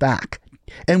coming back.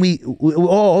 And wait,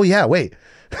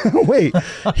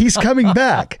 he's coming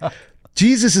back.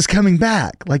 Jesus is coming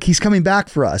back. Like, he's coming back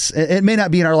for us. It may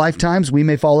not be in our lifetimes. We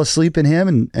may fall asleep in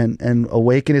him and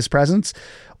awake in his presence,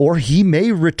 or he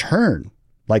may return,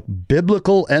 like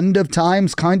biblical end of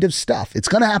times kind of stuff. It's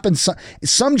going to happen.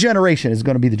 Some generation is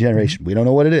going to be the generation. We don't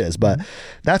know what it is, but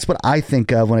that's what I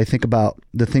think of when I think about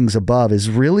the things above, is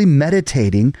really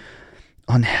meditating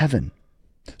on heaven.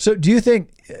 So do you think,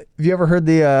 have you ever heard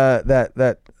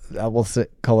the, we'll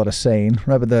call it a saying,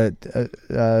 right? But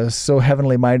the so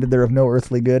heavenly minded, they're of no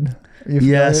earthly good.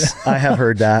 Yes, I have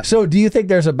heard that. So do you think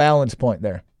there's a balance point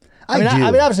there? I mean,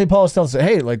 obviously Paul tells us,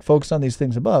 hey, like, focus on these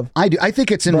things above. I do. I think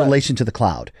it's in relation to the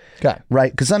cloud. Okay.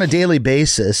 Right? Because on a daily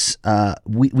basis,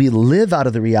 we live out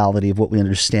of the reality of what we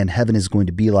understand heaven is going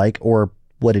to be like, or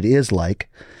what it is like.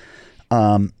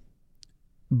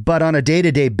 But on a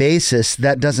day-to-day basis,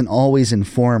 that doesn't always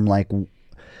inform, like,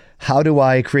 how do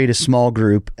I create a small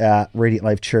group at Radiant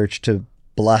Life Church to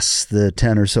bless the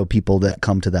 10 or so people that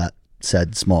come to that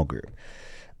said small group?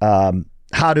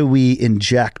 How do we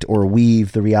inject or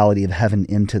weave the reality of heaven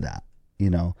into that?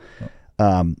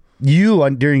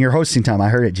 During your hosting time, I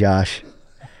heard it, Josh.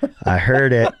 I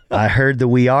heard it. I heard the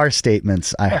 "we are"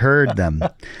 statements. I heard them. I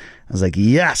was like,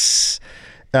 yes.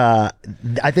 I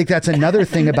think that's another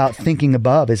thing about thinking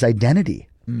above is identity,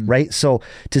 right? So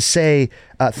to say,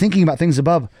 thinking about things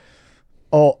above,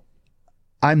 oh,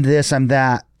 I'm this, I'm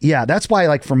that. Yeah, that's why,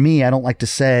 like, for me, I don't like to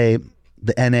say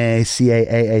the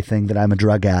NACAA thing that I'm a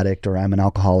drug addict or I'm an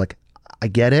alcoholic. I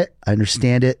get it. I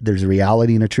understand it. There's a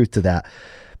reality and a truth to that.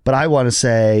 But I want to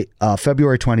say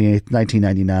February 28th,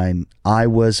 1999, I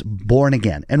was born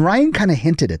again. And Ryan kind of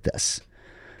hinted at this,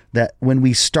 that when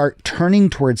we start turning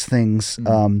towards things,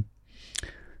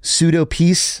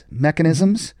 pseudo-peace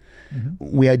mechanisms,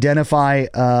 we identify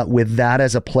with that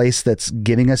as a place that's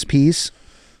giving us peace,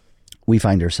 we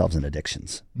find ourselves in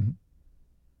addictions.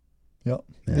 Yep.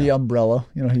 Yeah. The umbrella,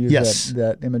 he used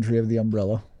that imagery of the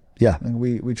umbrella. Yeah. And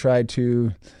we tried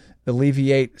to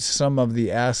alleviate some of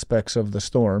the aspects of the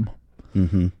storm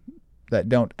that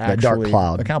don't actually dark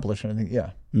cloud. Accomplish anything.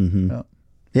 Yeah.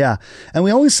 Yeah.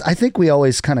 And I think we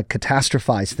always kind of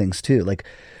catastrophize things too. Like,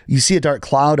 you see a dark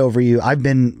cloud over you.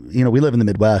 we live in the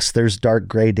Midwest. There's dark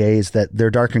gray days that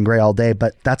they're dark and gray all day,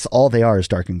 but that's all they are, is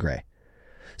dark and gray.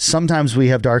 Sometimes we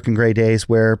have dark and gray days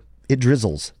where it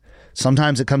drizzles.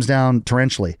 Sometimes it comes down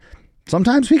torrentially.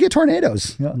 Sometimes we get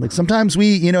tornadoes. Yeah. Like, sometimes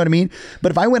you know what I mean?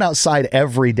 But if I went outside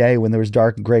every day when there was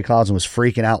dark and gray clouds and was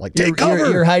freaking out, like, take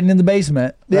cover. You're hiding in the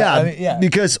basement. Yeah,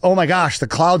 because, oh my gosh, the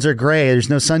clouds are gray. There's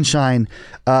no sunshine.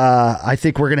 I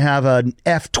think we're going to have an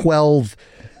F12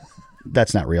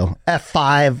 That's not real.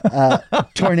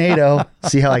 F5 tornado.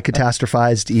 See how I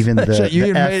catastrophized even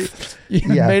you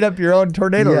made up your own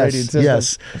tornado rating system.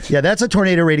 Yes. Yeah, that's a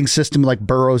tornado rating system like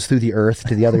burrows through the earth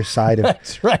to the other side of.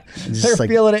 That's right. They're like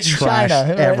feeling it in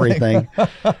China. Everything.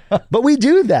 But we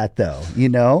do that though, you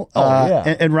know.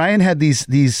 And Ryan had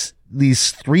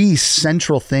these three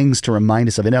central things to remind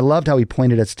us of, and I loved how he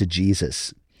pointed us to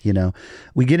Jesus. You know,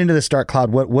 we get into this dark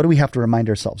cloud. What do we have to remind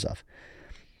ourselves of?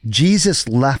 Jesus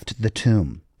left the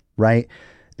tomb, right?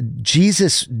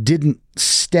 Jesus didn't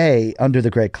stay under the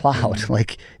great cloud.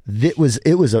 Like there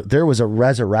was a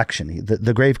resurrection.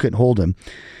 The grave couldn't hold him.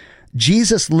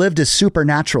 Jesus lived a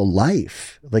supernatural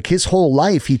life. Like his whole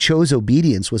life, he chose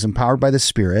obedience, was empowered by the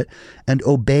Spirit, and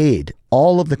obeyed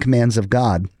all of the commands of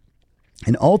God.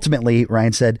 And ultimately,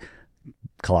 Ryan said,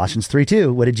 Colossians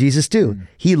 3:2, what did Jesus do?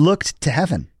 He looked to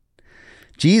heaven.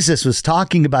 Jesus was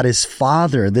talking about his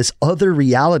Father, this other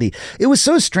reality. It was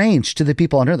so strange to the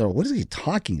people on earth. What is he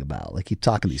talking about? Like he's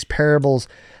talking these parables,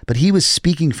 but he was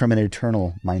speaking from an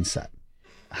eternal mindset.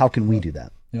 How can we do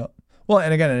that? Yeah. Well,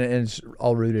 and again, it's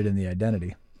all rooted in the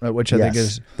identity, right? Which I think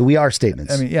is the we are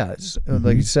statements. I mean, yeah, it's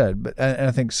like you said, but and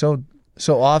I think so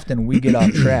often we get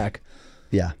off track.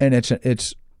 Yeah, and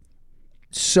it's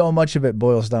so much of it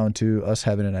boils down to us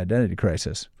having an identity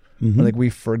crisis. Like we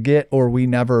forget, or we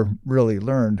never really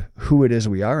learned who it is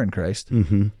we are in Christ,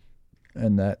 and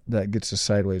that gets us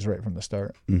sideways right from the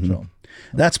start. So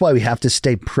that's why we have to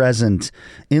stay present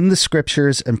in the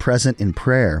Scriptures and present in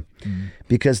prayer,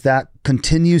 because that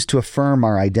continues to affirm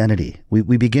our identity.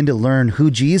 We begin to learn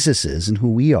who Jesus is and who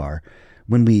we are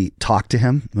when we talk to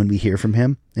him, when we hear from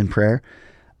him in prayer,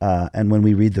 and when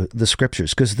we read the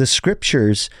Scriptures, because the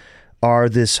Scriptures are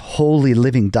this holy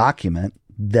living document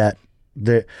that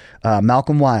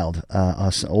Malcolm Wilde,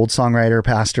 old songwriter,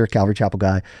 pastor, Calvary Chapel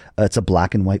guy, it's a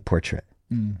black and white portrait.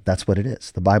 That's what it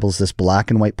is. The Bible is this black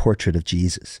and white portrait of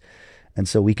Jesus. And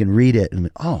so we can read it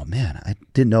and, oh man, I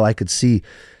didn't know I could see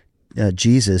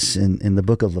Jesus in the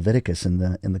book of Leviticus in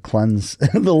the cleanse,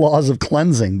 the laws of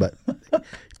cleansing, but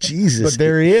Jesus, but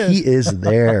there he is. He is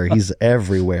there. He's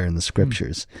everywhere in the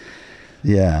Scriptures.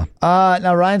 Yeah.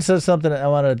 Now Ryan says something I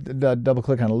want to double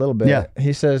click on a little bit. Yeah.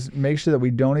 He says, make sure that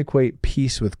we don't equate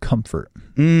peace with comfort.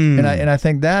 And I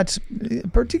think that's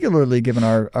particularly given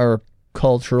our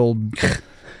cultural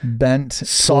bent,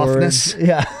 softness.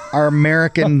 Our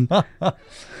American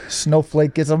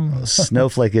snowflakeism.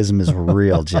 Snowflakeism is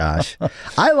real, Josh.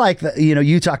 I like that. You know,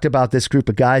 you talked about this group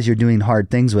of guys you're doing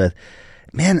hard things with.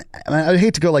 Man, I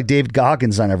hate to go like David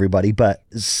Goggins on everybody, but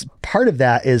part of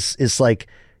that is like,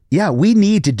 yeah, we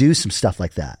need to do some stuff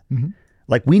like that.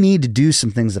 Like we need to do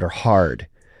some things that are hard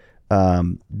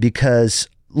because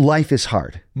life is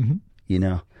hard, you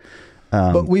know.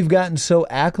 But we've gotten so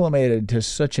acclimated to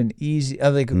such an easy,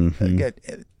 I think,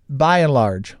 by and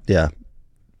large. Yeah.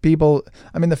 People,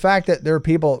 I mean, the fact that there are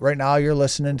people right now, you're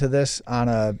listening to this on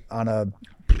a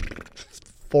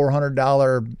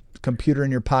 $400 computer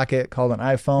in your pocket called an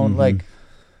iPhone, like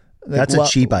that's a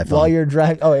cheap iPhone. While you're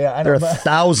driving, oh yeah, I know. They're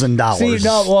 $1,000. See,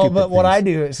 no, well, but what I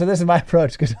do, so this is my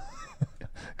approach because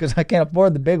I can't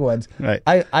afford the big ones. Right.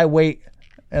 I wait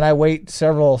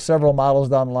several models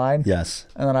down the line. Yes.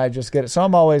 And then I just get it. So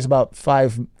I'm always about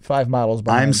five models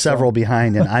behind. I'm several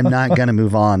behind, and I'm not going to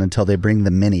move on until they bring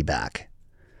the mini back.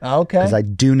 Okay. Because I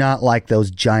do not like those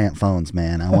giant phones,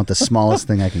 man. I want the smallest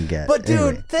thing I can get. But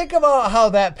dude, think about how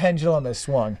that pendulum has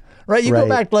swung. Right, you go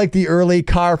back to like the early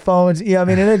car phones. Yeah, I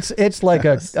mean, and it's like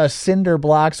a cinder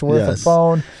block's worth of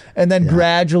phone, and then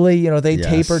gradually, they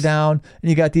taper down, and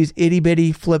you got these itty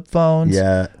bitty flip phones.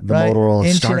 Yeah, the Motorola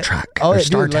Star Trek. Oh, yeah,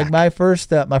 dude, like my first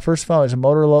phone was a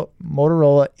Motorola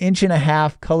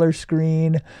 1.5-inch color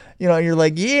screen. And you're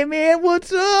like, yeah, man,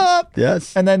 what's up?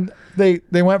 Yes. And then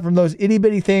they went from those itty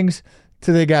bitty things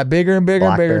to they got bigger and bigger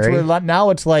BlackBerry. and bigger.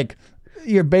 Now it's like,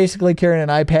 you're basically carrying an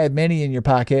iPad mini in your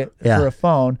pocket for a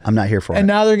phone. I'm not here for it. And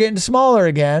now they're getting smaller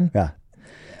again. Yeah.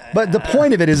 But the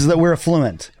point of it is that we're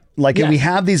affluent. Like we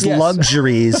have these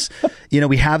luxuries,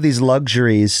 we have these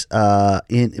luxuries,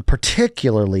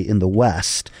 particularly in the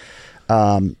West.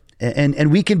 And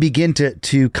we can begin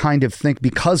to kind of think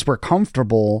because we're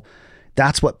comfortable,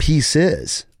 that's what peace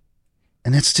is.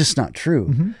 And it's just not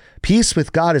true. Peace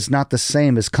with God is not the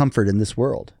same as comfort in this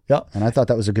world. Yep. And I thought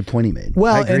that was a good point he made.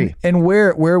 Well, I agree. And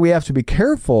where we have to be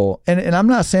careful, and I'm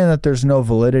not saying that there's no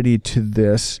validity to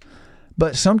this,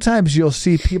 but sometimes you'll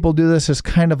see people do this as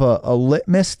kind of a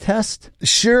litmus test.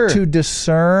 Sure. To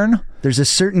discern. There's a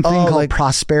certain thing called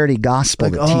prosperity gospel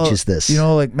that teaches this.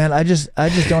 Man, I just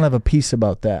don't have a peace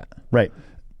about that. Right.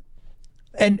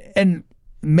 And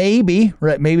maybe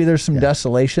there's some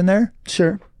desolation there.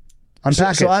 Sure.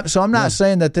 Unpack it. So I'm not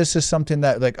saying that this is something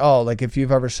that like if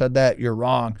you've ever said that, you're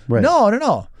wrong. Right.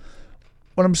 No.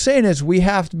 What I'm saying is we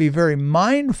have to be very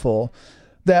mindful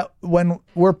that when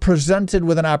we're presented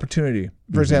with an opportunity,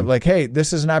 for example, like, hey,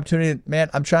 this is an opportunity, man,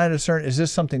 I'm trying to discern, is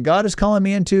this something God is calling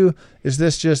me into? Is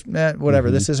this just, whatever,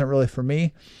 this isn't really for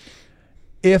me?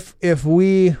 If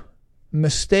we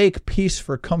mistake peace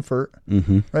for comfort,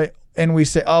 right, and we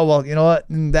say, oh, well, you know what,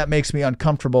 that makes me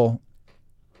uncomfortable,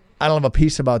 I don't have a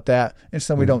peace about that, and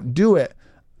so we don't do it,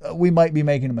 we might be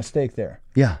making a mistake there.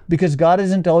 Yeah. Because God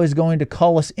isn't always going to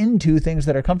call us into things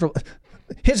that are comfortable.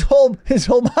 His whole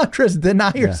mantra is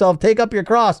deny yourself, take up your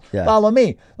cross, follow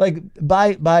me. Like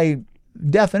by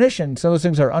definition, some of those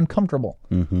things are uncomfortable,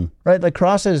 right? Like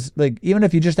crosses, like even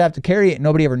if you just have to carry it,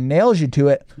 nobody ever nails you to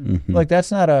it. Like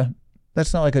that's not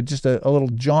like just a little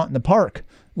jaunt in the park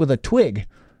with a twig.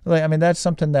 Like I mean, that's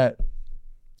something that.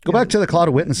 Go back to the cloud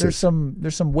of witnesses.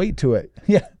 There's some weight to it.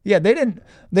 Yeah. They didn't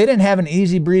have an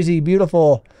easy breezy,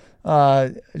 beautiful.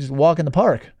 Just walk in the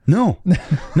park. No.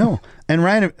 And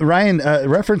Ryan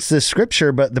referenced this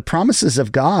scripture, but the promises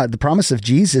of God, the promise of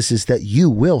Jesus is that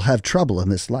you will have trouble in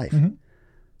this life.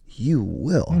 You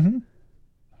will.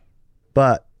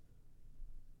 But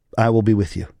I will be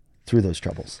with you through those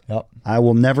troubles. Yep. I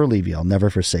will never leave you. I'll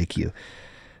never forsake you.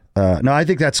 No, I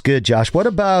think that's good, Josh. What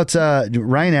about,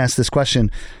 Ryan asked this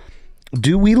question,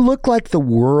 do we look like the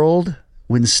world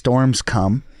when storms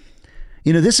come?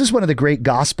 You know, this is one of the great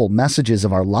gospel messages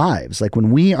of our lives. Like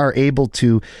when we are able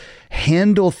to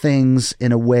handle things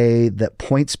in a way that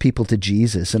points people to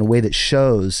Jesus, in a way that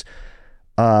shows,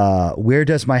 where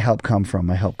does my help come from?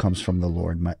 My help comes from the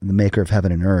Lord, the maker of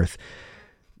heaven and earth.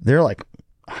 They're like,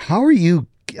 how are you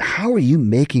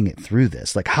making it through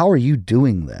this? Like, how are you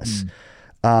doing this?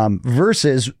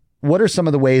 Versus what are some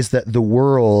of the ways that the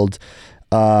world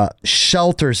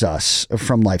shelters us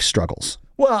from life struggles?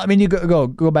 Well, I mean, you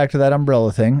go back to that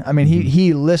umbrella thing. I mean,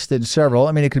 he listed several.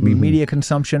 I mean, it could be media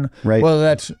consumption, right, whether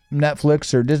that's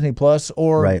Netflix or Disney Plus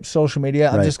or social media.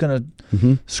 I'm just going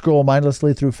to scroll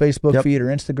mindlessly through Facebook feed or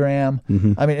Instagram.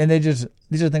 I mean, and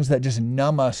these are things that just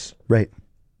numb us, right,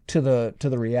 to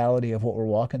the reality of what we're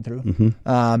walking through.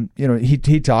 You know,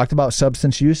 he talked about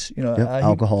substance use. You know,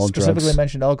 alcohol, specifically drugs.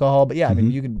 Mentioned alcohol, but I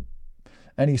mean, you can.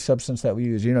 Any substance that we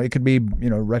use, you know, it could be, you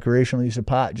know, recreational use of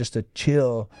pot just to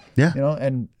chill, you know,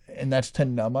 and that's to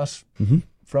numb us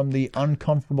from the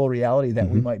uncomfortable reality that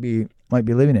we might be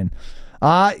living in.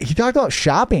 He talked about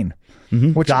shopping,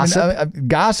 which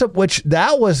gossip, which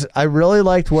I really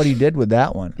liked what he did with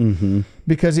that one,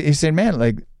 because he said, man,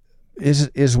 like,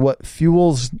 is what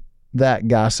fuels that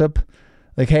gossip.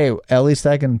 Like, hey, at least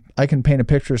I can paint a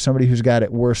picture of somebody who's got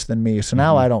it worse than me. So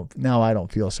now I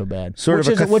don't feel so bad. Sort of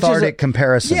a cathartic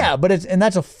comparison. Yeah, but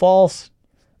that's a false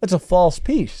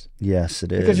peace. Yes,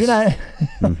 it is. Because you're not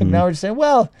now we're just saying,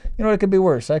 well, you know, it could be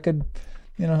worse. I could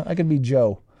be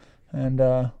Joe, and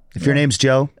if your name's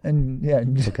Joe,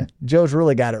 and Joe's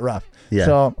really got it rough. Yeah.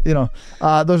 So you know,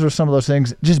 those are some of those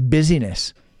things. Just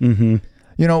busyness. You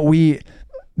know,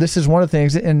 this is one of the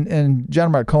things, and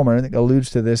John Mark Comer, I think, alludes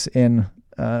to this in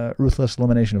Ruthless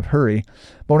Elimination of Hurry.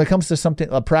 But when it comes to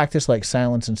a practice like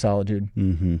silence and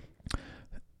solitude,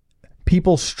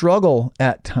 people struggle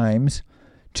at times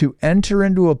to enter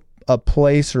into a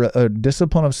place or a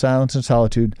discipline of silence and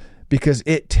solitude because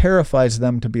it terrifies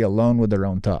them to be alone with their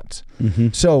own thoughts.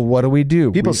 So what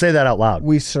do? People say that out loud.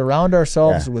 We surround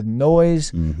ourselves with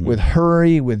noise, with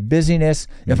hurry, with busyness.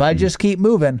 If I just keep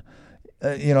moving,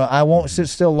 you know, I won't sit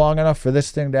still long enough for this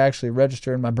thing to actually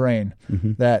register in my brain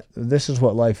that this is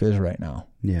what life is right now.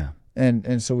 Yeah.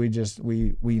 And so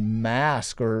we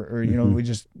mask or you know,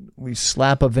 we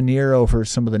slap a veneer over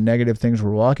some of the negative things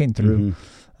we're walking through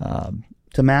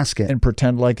to mask it and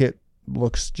pretend like it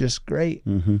looks just great.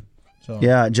 So.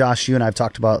 Yeah, Josh, you and I have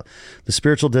talked about the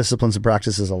spiritual disciplines and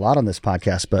practices a lot on this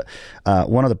podcast, but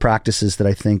one of the practices that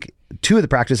I think, two of the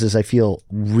practices I feel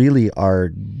really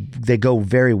they go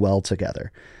very well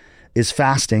together is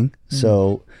fasting.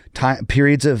 So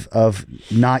periods of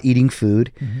not eating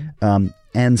food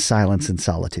and silence and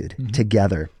solitude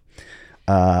together.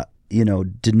 You know,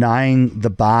 denying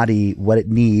the body what it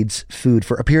needs, food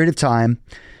for a period of time,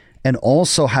 and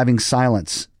also having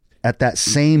silence at that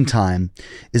same time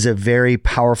is a very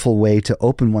powerful way to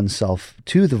open oneself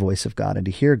to the voice of God and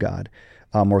to hear God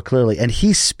more clearly. And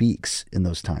he speaks in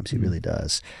those times. He really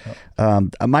does.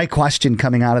 My question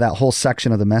coming out of that whole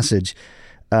section of the message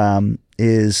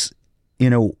is,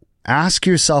 you know, ask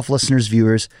yourself, listeners,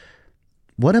 viewers,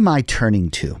 what am I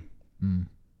turning to?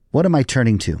 What am I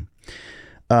turning to?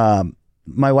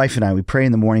 My wife and I, we pray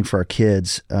in the morning for our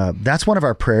kids. That's one of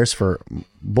our prayers for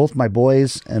both my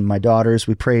boys and my daughters.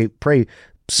 We pray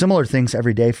similar things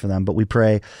every day for them, but we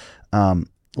pray,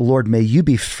 Lord, may you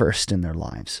be first in their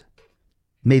lives.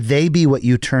 May they be what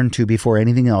you turn to before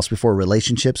anything else, before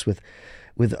relationships with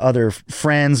other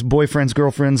friends, boyfriends,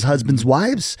 girlfriends, husbands,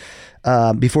 wives,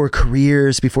 before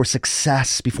careers, before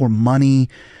success, before money.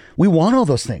 We want all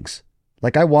those things.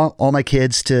 Like I want all my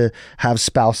kids to have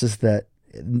spouses that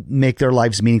make their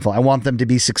lives meaningful. I want them to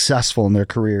be successful in their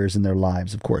careers and their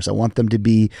lives, of course. I want them to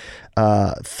be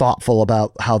thoughtful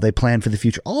about how they plan for the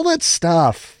future. All that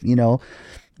stuff,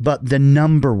 But the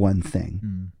number one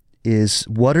thing is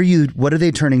what are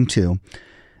they turning to?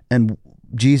 And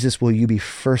Jesus, will you be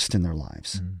first in their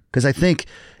lives? Because I think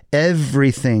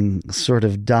everything sort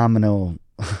of domino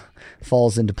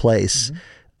falls into place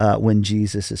when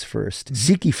Jesus is first.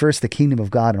 Seek ye first the kingdom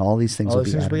of God, and all these things will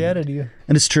be added to you.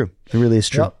 And it's true. It really is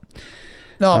true. Yep.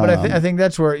 No, but I think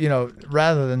that's where,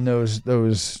 rather than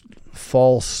those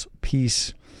false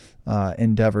peace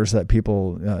endeavors that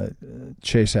people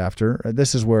chase after,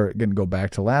 this is where, again, go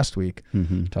back to last week,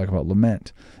 talk about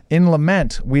lament. In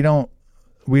lament, we don't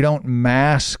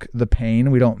mask the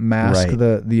pain. We don't mask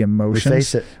the emotions. We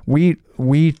face it.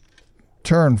 We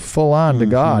turn full on to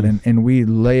God and we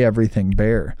lay everything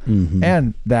bare.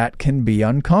 And that can be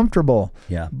uncomfortable.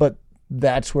 Yeah. But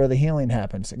that's where the healing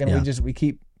happens. Again, we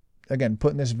keep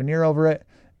putting this veneer over it.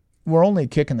 We're only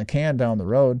kicking the can down the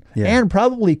road and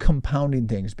probably compounding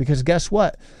things, because guess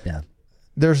what? Yeah.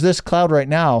 There's this cloud right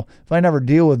now. If I never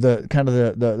deal with the kind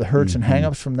of the hurts and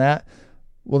hangups from that,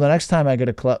 well, the next time I get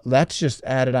a cloud, that's just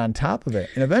added on top of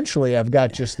it. And eventually I've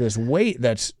got just this weight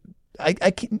that's,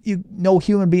 no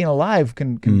human being alive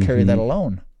can carry that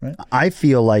alone. Right? I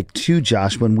feel like too,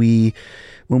 Josh, when we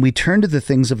turn to the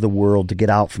things of the world to get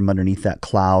out from underneath that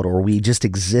cloud, or we just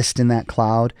exist in that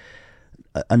cloud,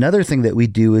 another thing that we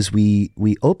do is we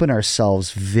open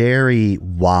ourselves very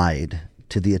wide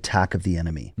to the attack of the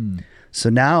enemy. So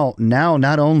now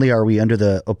not only are we under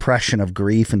the oppression of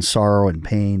grief and sorrow and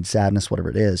pain, sadness,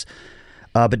 whatever it is,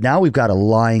 but now we've got a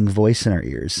lying voice in our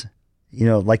ears.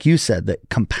 Like you said, that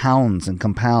compounds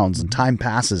and time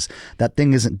passes. That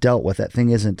thing isn't dealt with. That thing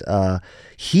isn't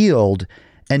healed.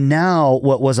 And now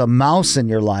what was a mouse in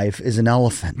your life is an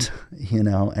elephant,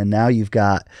 and now you've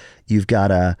got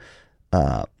a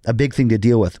big thing to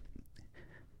deal with.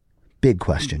 Big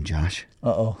question, Josh.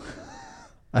 Uh-oh.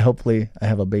 Hopefully I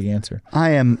have a big answer.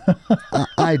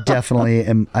 I definitely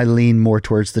am. I lean more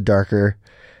towards the darker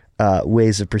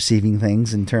ways of perceiving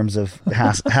things in terms of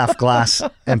half glass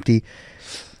empty.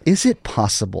 Is it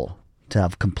possible to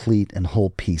have complete and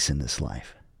whole peace in this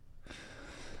life?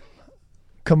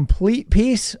 Complete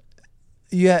peace?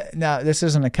 Yeah. Now, this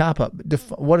isn't a cop-up.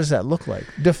 What does that look like?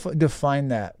 Define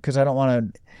that, because I don't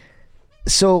want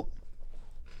to. So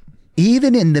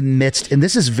even in the midst, and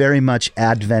this is very much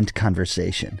Advent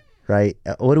conversation, right?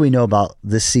 What do we know about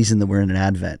this season that we're in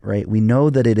Advent, right? We know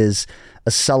that it is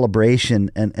a celebration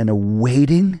and a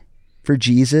waiting for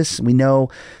Jesus. We know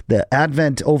that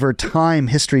Advent over time,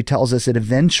 history tells us it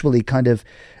eventually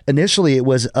initially it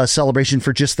was a celebration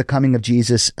for just the coming of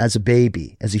Jesus as a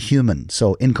baby, as a human.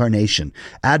 So incarnation.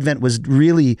 Advent was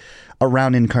really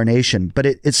around incarnation, but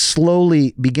it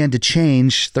slowly began to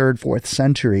change 3rd, 4th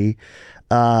century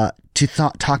to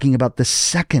talking about the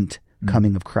second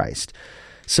coming of Christ.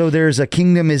 So there's a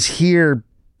kingdom is here,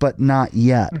 but not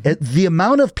yet. The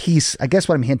amount of peace, I guess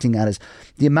what I'm hinting at is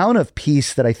the amount of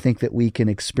peace that I think that we can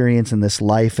experience in this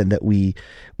life and that we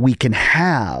can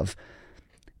have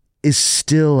is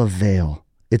still a veil.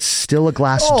 It's still a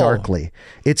glass darkly.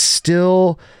 It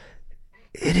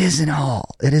isn't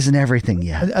all. It isn't everything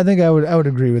yet. I think I would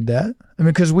agree with that. I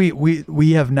mean, because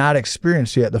we have not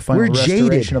experienced yet the final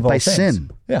restoration of all things. We're jaded by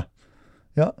sin.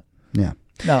 Yeah.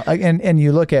 Now, and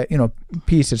you look at,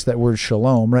 peace, it's that word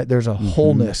shalom, right? There's a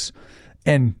wholeness,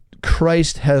 and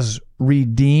Christ has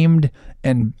redeemed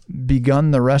and begun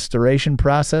the restoration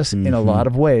process in a lot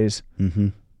of ways,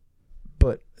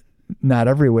 but not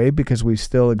every way, because we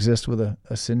still exist with a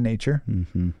sin nature.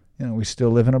 We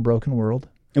still live in a broken world.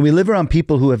 And we live around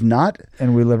people who have not.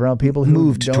 And we live around people who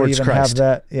moved don't towards even Christ.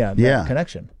 have that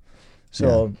connection.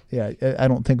 So, I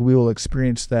don't think we will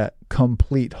experience that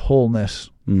complete wholeness,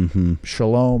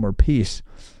 shalom or peace,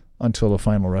 until the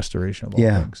final restoration of all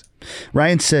things.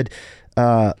 Ryan said,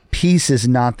 peace is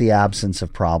not the absence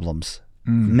of problems.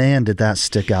 Man, did that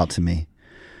stick out to me.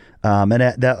 And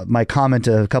that my comment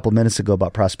a couple of minutes ago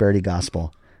about prosperity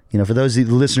gospel, for those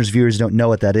listeners, viewers who don't know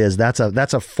what that is, that's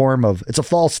a form of, it's a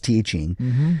false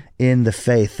teaching in the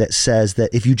faith that says that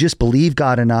if you just believe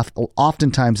God enough,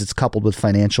 oftentimes it's coupled with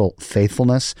financial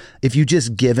faithfulness. If you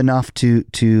just give enough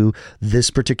to this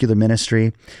particular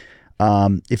ministry,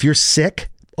 if you're sick,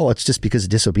 Oh, it's just because of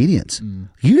disobedience.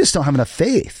 You just don't have enough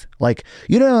faith. Like,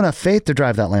 you don't have enough faith to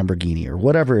drive that Lamborghini or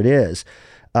whatever it is.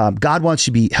 God wants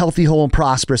you to be healthy, whole, and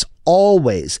prosperous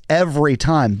always, every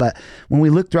time. But when we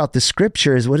look throughout the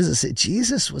scriptures, what does it say?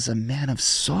 Jesus was a man of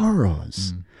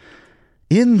sorrows.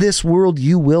 In this world,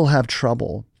 you will have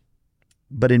trouble,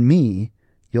 but in me,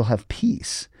 you'll have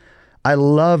peace. I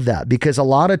love that, because a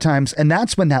lot of times, and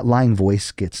that's when that lying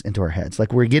voice gets into our heads.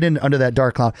 Like, we're getting under that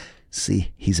dark cloud.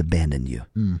 See, he's abandoned you.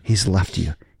 He's left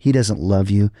you. He doesn't love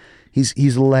you.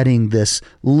 He's letting this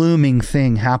looming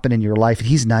thing happen in your life.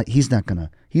 He's not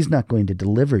going to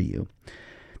deliver you.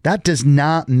 That does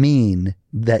not mean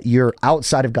that you're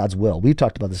outside of God's will. We've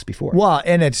talked about this before. Well,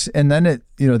 and then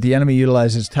the enemy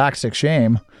utilizes toxic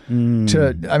shame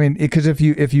because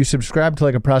if you subscribe to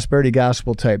like a prosperity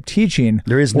gospel type teaching,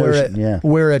 there is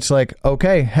where it's like,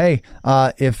 okay, hey,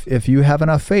 if you have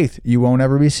enough faith, you won't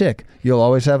ever be sick. You'll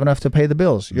always have enough to pay the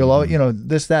bills. You'll always,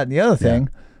 this, that, and the other thing.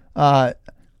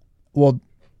 Well,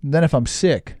 then if I'm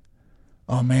sick,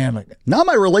 oh man, like now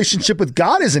my relationship with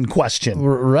God is in question.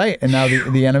 Right. And now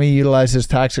the enemy utilizes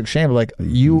toxic shame. Like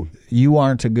you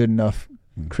aren't a good enough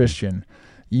Christian.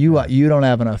 You don't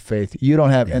have enough faith. You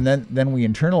don't have, and then we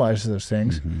internalize those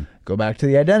things, go back to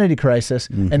the identity crisis,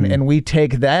 and we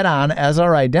take that on as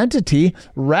our identity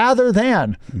rather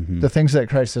than the things that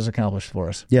Christ has accomplished for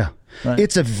us. Yeah. Right.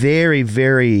 It's a very,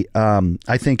 very,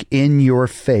 I think, in your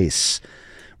face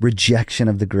rejection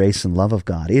of the grace and love of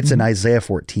God. It's in Isaiah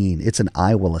 14. It's an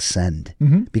I will ascend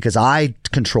because I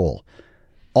control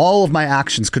all of my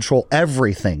actions, control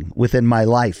everything within my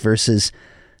life versus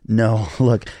no,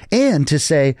 look. And to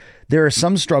say there are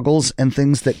some struggles and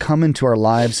things that come into our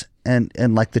lives and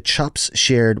like the Chups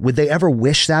shared, would they ever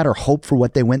wish that or hope for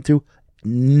what they went through?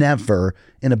 Never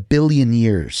in a billion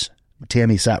years.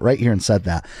 Tammy sat right here and said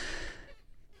that.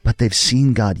 But they've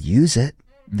seen God use it.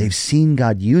 They've seen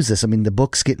God use this. I mean, the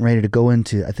book's getting ready to go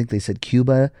into, I think they said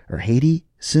Cuba or Haiti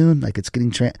soon. Like it's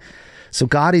getting, so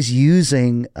God is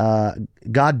using,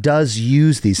 God does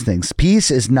use these things.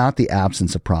 Peace is not the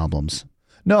absence of problems.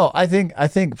 No, I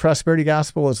think prosperity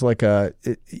gospel is like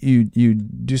you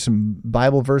do some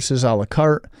Bible verses a la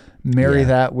carte, marry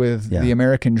that with the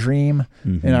American dream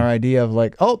and our idea of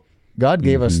like, oh, God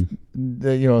gave us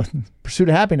the pursuit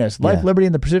of happiness, life, liberty,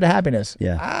 and the pursuit of happiness.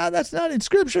 Yeah, that's not in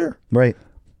Scripture, right?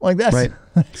 Like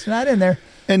it's not in there.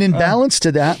 And in balance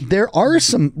to that, there are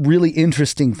some really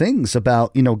interesting things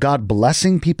about God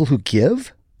blessing people who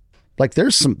give. Like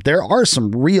there are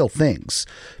some real things.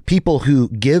 People who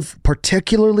give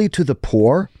particularly to the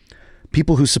poor,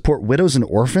 people who support widows and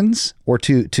orphans, or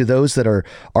to those that are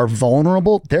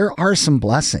vulnerable. There are some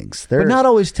blessings. But not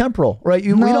always temporal, right? We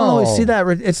don't always see that.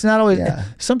 It's not always.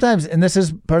 Sometimes, and this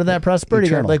is part of that prosperity.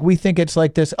 Like we think it's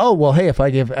like this. Oh well, hey, if I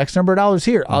give X number of dollars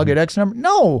here, I'll get X number.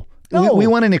 No. We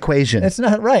want an equation. It's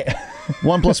not right.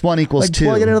 1 + 1 = 2.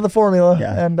 Plug it into the formula.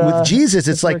 Yeah. And with Jesus,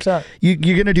 it's like you're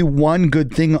going to do one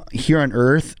good thing here on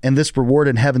earth, and this reward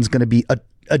in heaven's going to be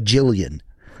a jillion.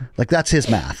 Like that's his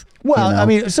math. Well, I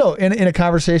mean, so in a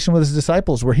conversation with his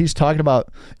disciples where he's talking about,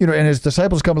 and his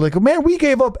disciples come like, man, we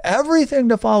gave up everything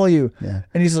to follow you. Yeah.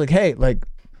 And he's like, hey, like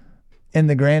in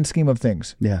the grand scheme of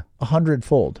things,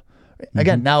 100-fold.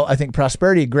 Again, now I think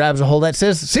prosperity grabs a hold that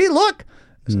says, see, look.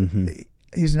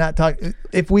 He's not talking.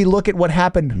 If we look at what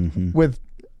happened with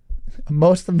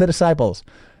most of the disciples,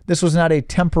 this was not a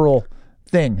temporal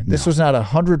thing. This was not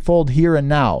 100-fold here and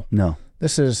now. No,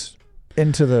 this is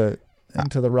into the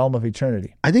realm of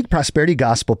eternity. I think prosperity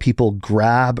gospel people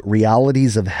grab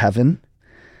realities of heaven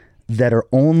that are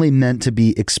only meant to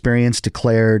be experienced,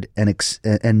 declared,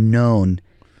 and known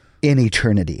in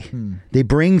eternity. They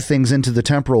bring things into the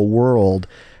temporal world,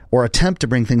 or attempt to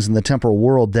bring things in the temporal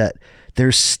world that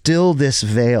there's still this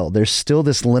veil. There's still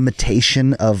this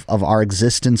limitation of our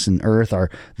existence in earth,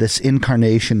 this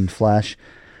incarnation in flesh.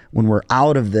 When we're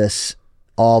out of this,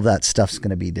 all that stuff's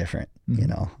going to be different.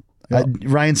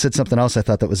 Ryan said something else I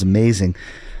thought that was amazing.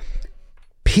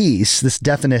 Peace, this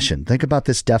definition. Think about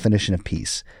this definition of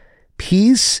peace.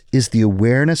 Peace is the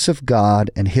awareness of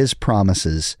God and his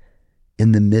promises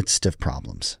in the midst of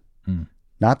problems.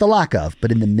 Not the lack of,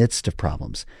 but in the midst of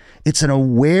problems. It's an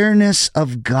awareness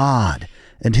of God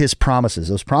and his promises.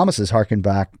 Those promises harken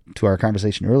back to our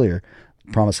conversation earlier,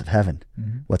 promise of heaven.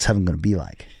 What's heaven going to be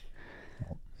like?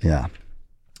 Yeah.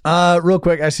 Real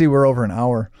quick, I see we're over an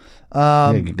hour.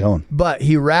 Get going. But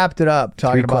he wrapped it up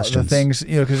talking about the things,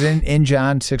 because in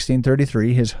John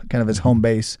 16:33, his home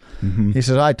base, he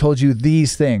says, I told you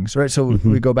these things, right? So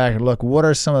we go back and look, what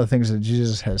are some of the things that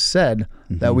Jesus has said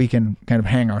that we can kind of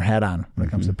hang our hat on when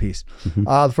it comes to peace?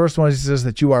 The first one is he says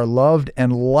that you are loved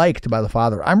and liked by the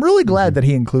Father. I'm really glad that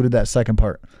he included that second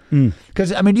part.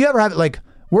 Because, do you ever have it,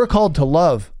 we're called to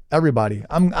love everybody.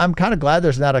 I'm kind of glad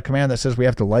there's not a command that says we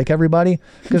have to like everybody,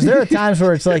 because there are times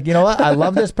where it's like, you know what, I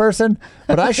love this person,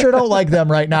 but I sure don't like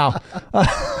them right now.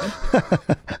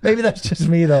 Maybe that's just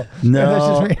me though.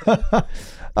 No, that's just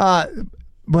me.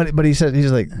 But he said,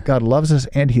 he's like, God loves us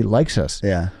and he likes us.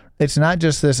 Yeah, it's not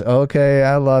just this. Okay,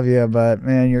 I love you, but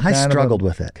man, I struggled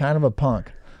with it. Kind of a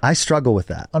punk. I struggle with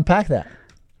that. Unpack that.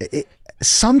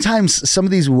 Sometimes some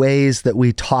of these ways that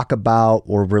we talk about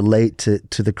or relate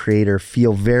to the Creator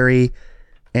feel very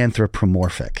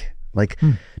anthropomorphic. Like,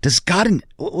 does God,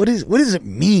 what does it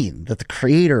mean that the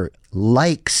Creator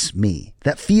likes me?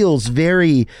 That feels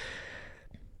very,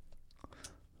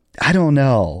 I don't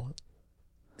know.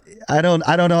 I don't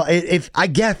know if I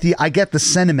get the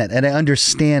sentiment and I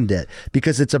understand it,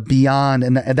 because it's a beyond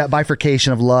and that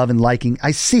bifurcation of love and liking. I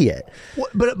see it.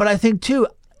 But I think too,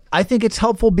 it's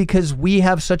helpful because we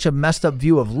have such a messed up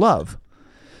view of love.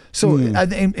 So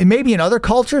maybe in other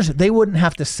cultures, they wouldn't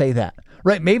have to say that,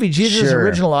 right? Maybe Jesus'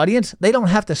 original audience, they don't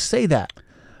have to say that.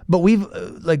 But we've,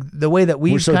 the way that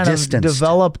we've so kind distanced. Of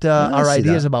developed our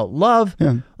ideas about love,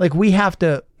 we have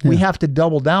to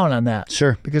double down on that.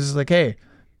 Sure. Because it's like, hey,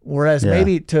 whereas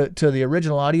maybe to the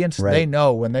original audience, they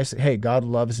know when they say, hey, God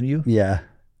loves you. Yeah.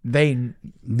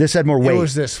 This had more weight. It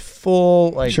was this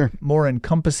full, more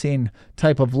encompassing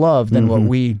type of love than what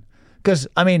we. Because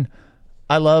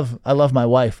I love my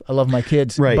wife, I love my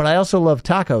kids, but I also love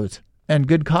tacos and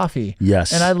good coffee.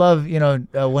 Yes, and I love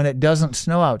when it doesn't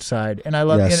snow outside, and I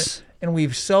love and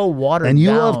we've so watered. And you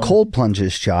down. love cold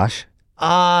plunges, Josh.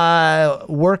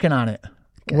 Working on it.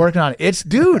 It's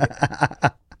dude.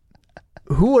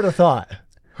 Who would have thought?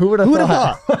 Who would have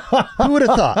thought? Who would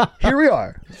have thought? Here we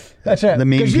are. That's right. The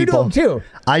mean people. You do them too.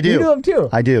 I do. You do them too.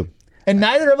 I do. And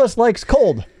neither of us likes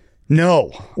cold. No.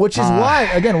 Which is why,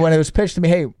 again, when it was pitched to me,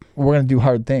 hey, we're going to do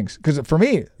hard things. Because for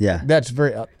me, that's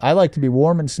very, I like to be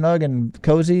warm and snug and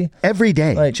cozy. Every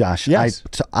day, Josh. Yes.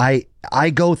 I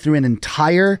go through an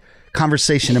entire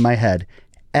conversation in my head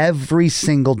every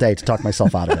single day to talk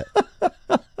myself out of it.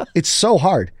 It's so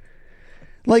hard.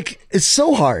 It's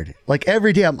so hard.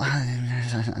 Every day I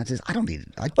don't need it.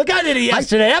 I did it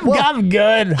yesterday. I'm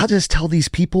good. I'll just tell these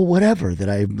people whatever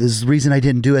this is the reason I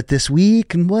didn't do it this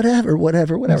week and whatever.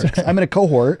 I'm in a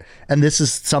cohort, and this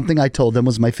is something I told them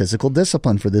was my physical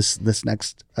discipline for this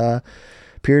next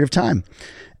period of time.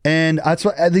 And that's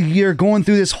what you're going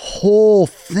through this whole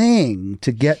thing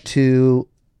to get to.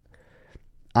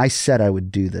 I said I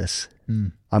would do this.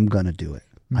 I'm going to do it.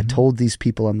 I told these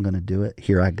people I'm going to do it.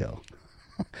 Here I go.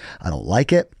 I don't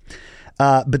like it.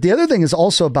 But the other thing is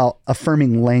also about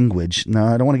affirming language. Now,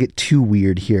 I don't want to get too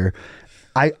weird here.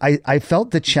 I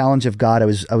felt the challenge of God. I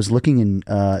was looking in,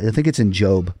 I think it's in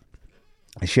Job.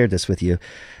 I shared this with you.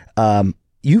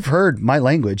 You've heard my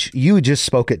language. You just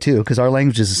spoke it too, because our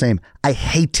language is the same. I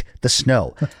hate the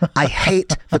snow. I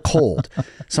hate the cold.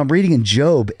 So I'm reading in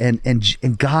Job,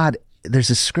 and God,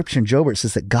 there's a scripture in Job where it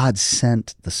says that God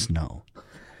sent the snow.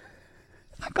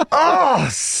 Oh,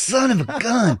 son of a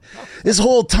gun. This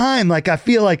whole time, I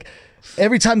feel like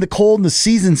every time the cold and the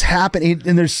seasons happen,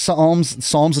 and there's Psalms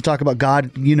that talk about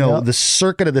God, the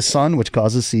circuit of the sun, which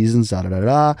causes seasons,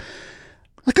 da-da-da-da.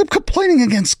 I'm complaining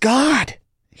against God.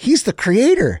 He's the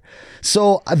creator.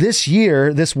 So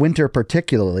this winter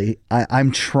particularly,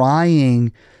 I'm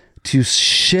trying to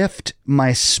shift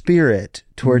my spirit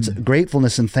towards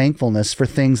gratefulness and thankfulness for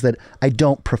things that I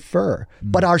don't prefer,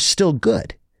 but are still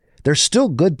good. They're still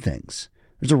good things.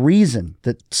 There's a reason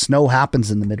that snow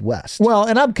happens in the Midwest. Well,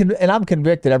 and I'm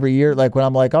convicted every year, when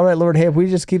I'm like, all right, Lord, hey, if we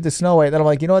just keep the snow away, then I'm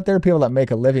like, you know what? There are people that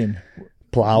make a living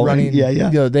plowing. Running,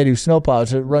 they do snow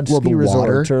plows, run ski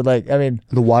resorts, or the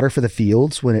water for the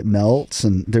fields when it melts,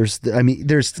 and there's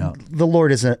the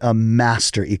Lord is a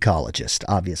master ecologist.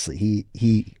 Obviously,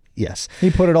 he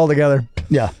put it all together.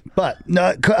 Yeah, but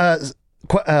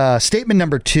statement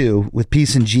number 2 with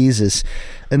peace in Jesus,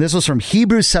 and this was from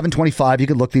Hebrews 7:25. You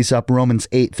could look these up. Romans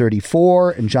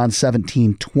 8:34 and John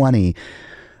 17:20.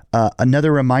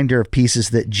 Another reminder of peace is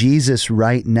that Jesus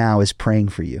right now is praying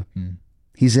for you.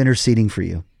 He's interceding for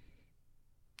you,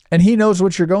 and he knows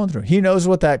what you're going through. He knows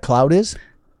what that cloud is.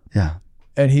 Yeah,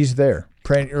 and he's there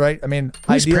praying. Right?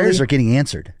 Whose prayers are getting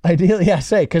answered? Ideally,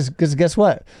 because guess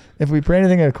what? If we pray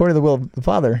anything according to the will of the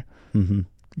Father.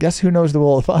 guess who knows the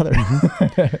will of the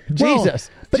Father? Jesus.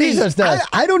 Well, but Jesus does.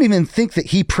 I don't even think that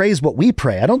he prays what we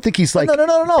pray. I don't think he's like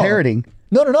No. parroting.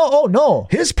 No. Oh, no.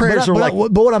 His prayers are like...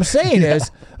 But what I'm saying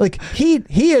is, like,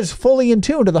 he is fully in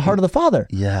tune to the heart of the Father.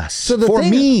 Yes. So the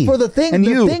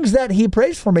things that he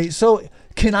prays for me. So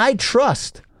can I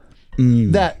trust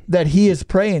that he is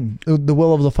praying the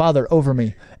will of the Father over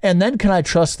me? And then can I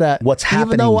trust that what's happening,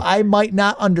 even though I might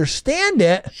not understand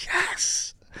it?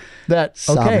 Yes. That,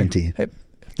 sovereignty. Okay,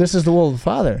 this is the will of the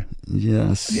Father.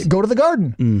 Yes. Go to the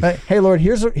garden. Hey, Lord,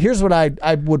 here's what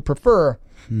I would prefer.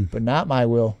 But not my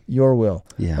will, your will.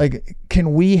 Yeah. Like,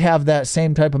 can we have that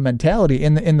same type of mentality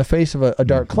in the face of a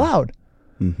dark cloud?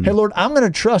 Hey, Lord, I'm going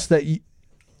to trust that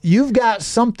you've got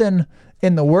something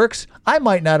in the works. I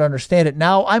might not understand it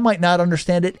now. I might not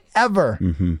understand it ever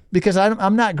because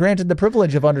I'm not granted the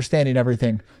privilege of understanding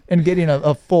everything and getting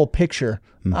a full picture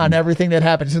on everything that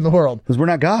happens in the world. Because we're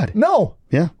not God. No.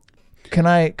 Yeah. Can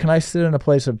I sit in a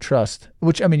place of trust?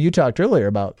 Which, I mean, you talked earlier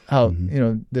about how,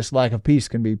 this lack of peace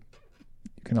can be.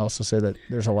 You can also say that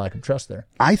there's a lack of trust there.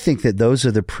 I think that those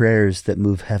are the prayers that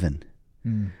move heaven.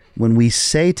 When we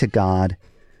say to God,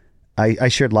 I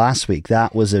shared last week,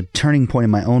 that was a turning point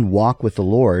in my own walk with the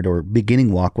Lord, or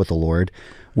beginning walk with the Lord,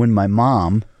 when my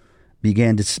mom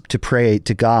began to pray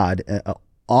to God, an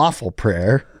awful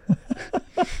prayer.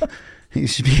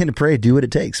 She began to pray, do what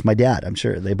it takes. My dad, I'm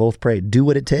sure, they both prayed, do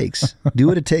what it takes. Do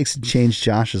what it takes to change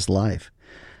Josh's life.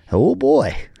 Oh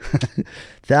boy.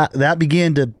 That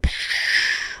began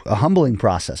a humbling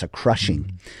process, a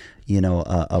crushing,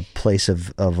 a place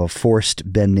of a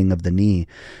forced bending of the knee.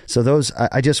 So those,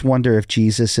 I just wonder if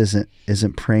Jesus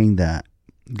isn't praying that,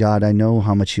 God, I know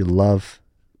how much you love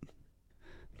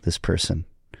this person.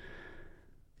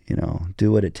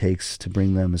 Do what it takes to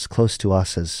bring them as close to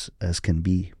us as can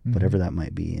be, whatever that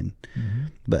might be. And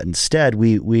but instead,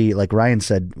 we like Ryan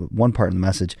said, one part in the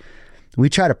message, we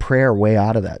try to pray our way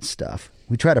out of that stuff.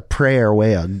 We try to pray our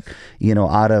way, out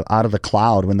of the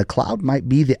cloud, when the cloud might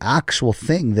be the actual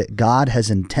thing that God has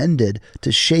intended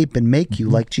to shape and make you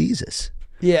like Jesus.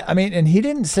 Yeah, I mean, and he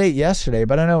didn't say it yesterday,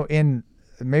 but I know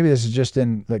maybe this is just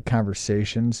in like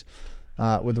conversations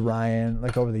with Ryan,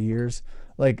 like over the years,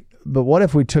 like. But what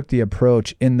if we took the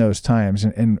approach in those times,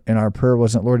 and our prayer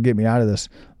wasn't, Lord, get me out of this.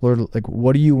 Lord, like,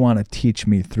 what do you want to teach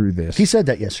me through this? He said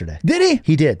that yesterday. Did he?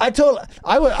 He did. I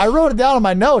wrote it down in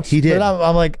my notes. He did. But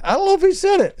I'm like, I don't know if he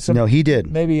said it. So no, he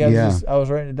did. Maybe I was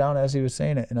writing it down as he was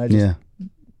saying it, and I just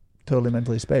totally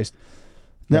mentally spaced.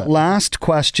 That last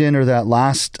question, or that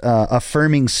last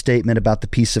affirming statement about the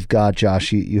peace of God,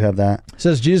 Josh, you have that? It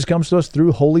says Jesus comes to us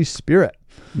through Holy Spirit.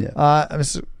 Yeah.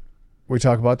 We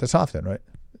talk about this often, right?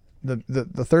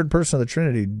 The third person of the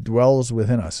Trinity dwells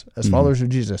within us as followers of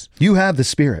Jesus. You have the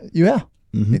Spirit.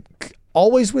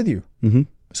 Always with you.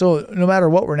 So no matter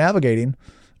what we're navigating,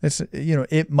 it's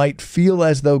it might feel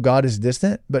as though God is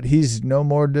distant, but he's no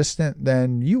more distant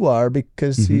than you are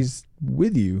because he's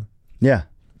with you. Yeah.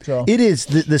 So it is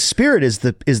the Spirit is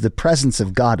the presence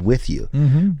of God with you.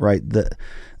 Right?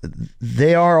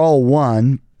 They are all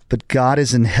one, but God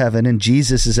is in heaven and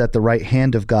Jesus is at the right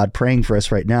hand of God praying for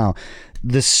us right now.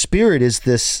 The Spirit is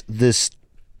this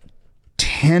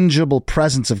tangible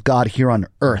presence of God here on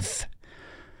earth,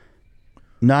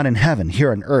 not in heaven,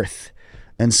 here on earth.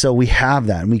 And so we have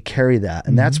that and we carry that.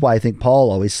 And that's why I think Paul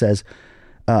always says,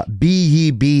 be ye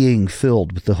being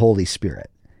filled with the Holy Spirit.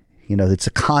 It's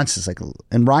a constant,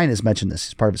 and Ryan has mentioned this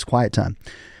as part of his quiet time.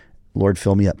 Lord,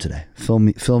 fill me up today. Fill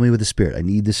me with the Spirit. I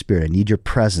need the Spirit. I need your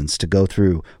presence to go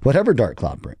through whatever dark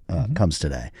cloud comes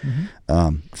today.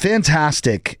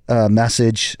 Fantastic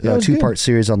message, two-part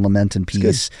series on Lament and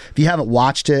Peace. If you haven't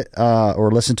watched it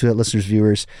or listened to it, listeners,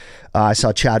 viewers, I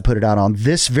saw Chad put it out on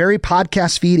this very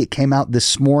podcast feed. It came out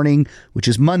this morning, which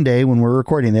is Monday when we're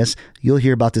recording this. You'll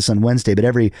hear about this on Wednesday, but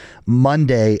every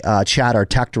Monday, Chad, our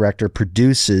tech director,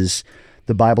 produces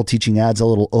the Bible teaching, adds a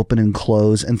little open and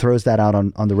close, and throws that out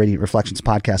on the Radiant Reflections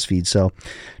podcast feed. So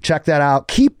check that out.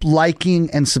 Keep liking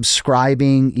and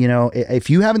subscribing. If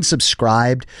you haven't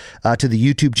subscribed to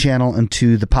the YouTube channel and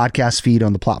to the podcast feed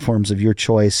on the platforms of your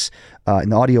choice in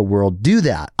the audio world, do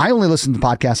that. I only listen to the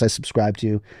podcasts I subscribe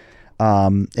to.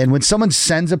 And when someone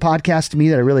sends a podcast to me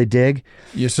that I really dig,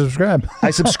 you subscribe.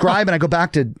 I subscribe and I go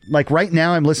back to, like right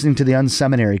now I'm listening to the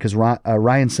Unseminary because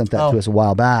Ryan sent that to us a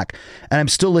while back. And I'm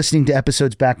still listening to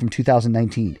episodes back from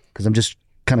 2019 because I'm just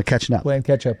kind of catching up. Playing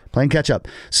catch up.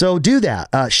 So do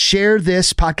that. Share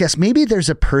this podcast. Maybe there's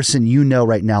a person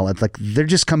right now, like they're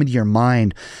just coming to your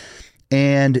mind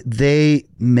And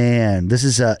this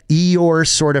is a Eeyore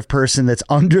sort of person that's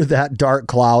under that dark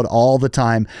cloud all the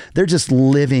time. They're just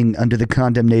living under the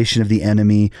condemnation of the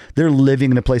enemy. They're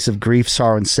living in a place of grief,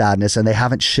 sorrow, and sadness, and they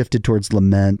haven't shifted towards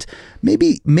lament.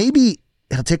 Maybe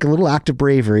it'll take a little act of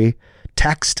bravery.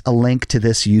 Text a link to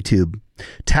this YouTube.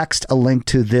 Text a link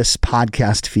to this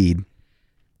podcast feed.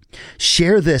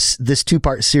 Share this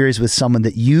 2-part series with someone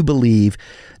that you believe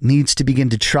needs to begin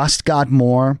to trust God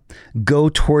more, go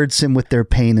towards him with their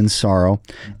pain and sorrow,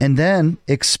 and then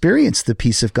experience the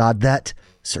peace of God that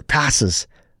surpasses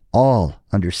all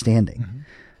understanding.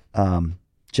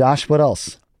 Josh, what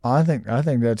else? I think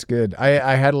that's good.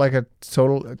 I had like a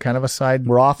total kind of a side.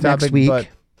 We're off topic, next week,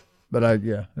 but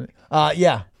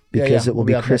because it will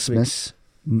be Christmas.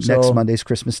 Next Monday's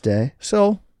Christmas Day.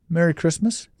 So Merry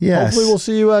Christmas. Yes. Hopefully we'll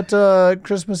see you at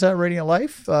Christmas at Radiant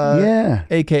Life.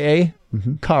 AKA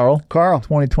Carl.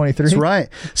 2023. That's right.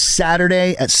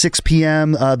 Saturday at 6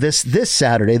 p.m. This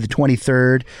Saturday, the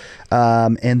 23rd.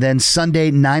 And then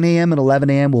Sunday, 9 a.m. and 11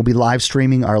 a.m. We'll be live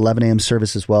streaming our 11 a.m.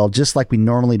 service as well, just like we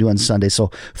normally do on Sunday. So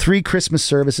 3 Christmas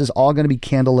services, all going to be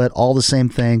candlelit, all the same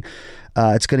thing.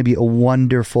 It's going to be a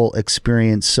wonderful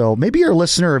experience. So maybe you're a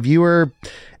listener or viewer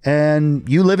and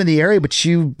you live in the area, but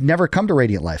you never come to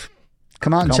Radiant Life.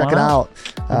 Come out and check it out.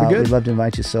 We'd love to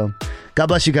invite you. So God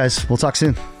bless you guys. We'll talk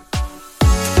soon.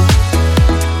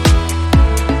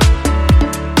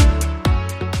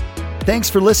 Thanks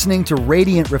for listening to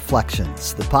Radiant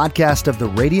Reflections, the podcast of the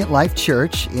Radiant Life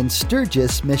Church in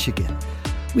Sturgis, Michigan.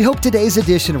 We hope today's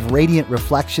edition of Radiant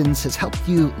Reflections has helped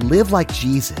you live like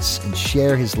Jesus and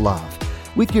share his love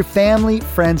with your family,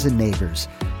 friends, and neighbors.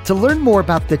 To learn more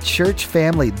about the church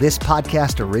family this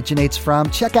podcast originates from,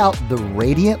 check out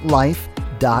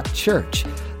theradiantlife.church.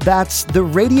 That's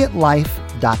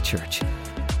theradiantlife.church.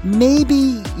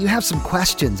 Maybe you have some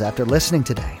questions after listening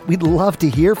today. We'd love to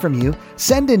hear from you.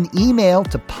 Send an email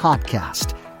to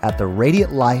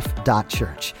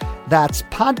podcast@theradiantlife.church. That's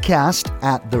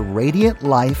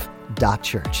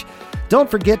podcast@theradiantlife.church. Don't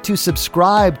forget to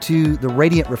subscribe to the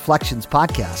Radiant Reflections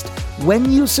podcast. When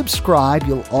you subscribe,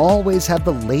 you'll always have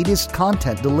the latest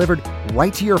content delivered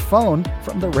right to your phone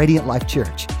from the Radiant Life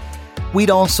Church. We'd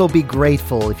also be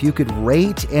grateful if you could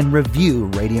rate and review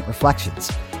Radiant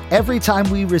Reflections. Every time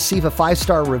we receive a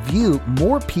 5-star review,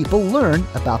 more people learn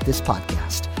about this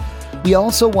podcast. We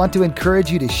also want to encourage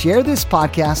you to share this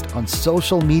podcast on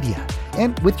social media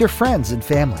and with your friends and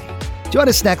family. Join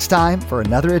us next time for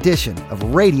another edition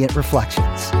of Radiant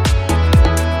Reflections.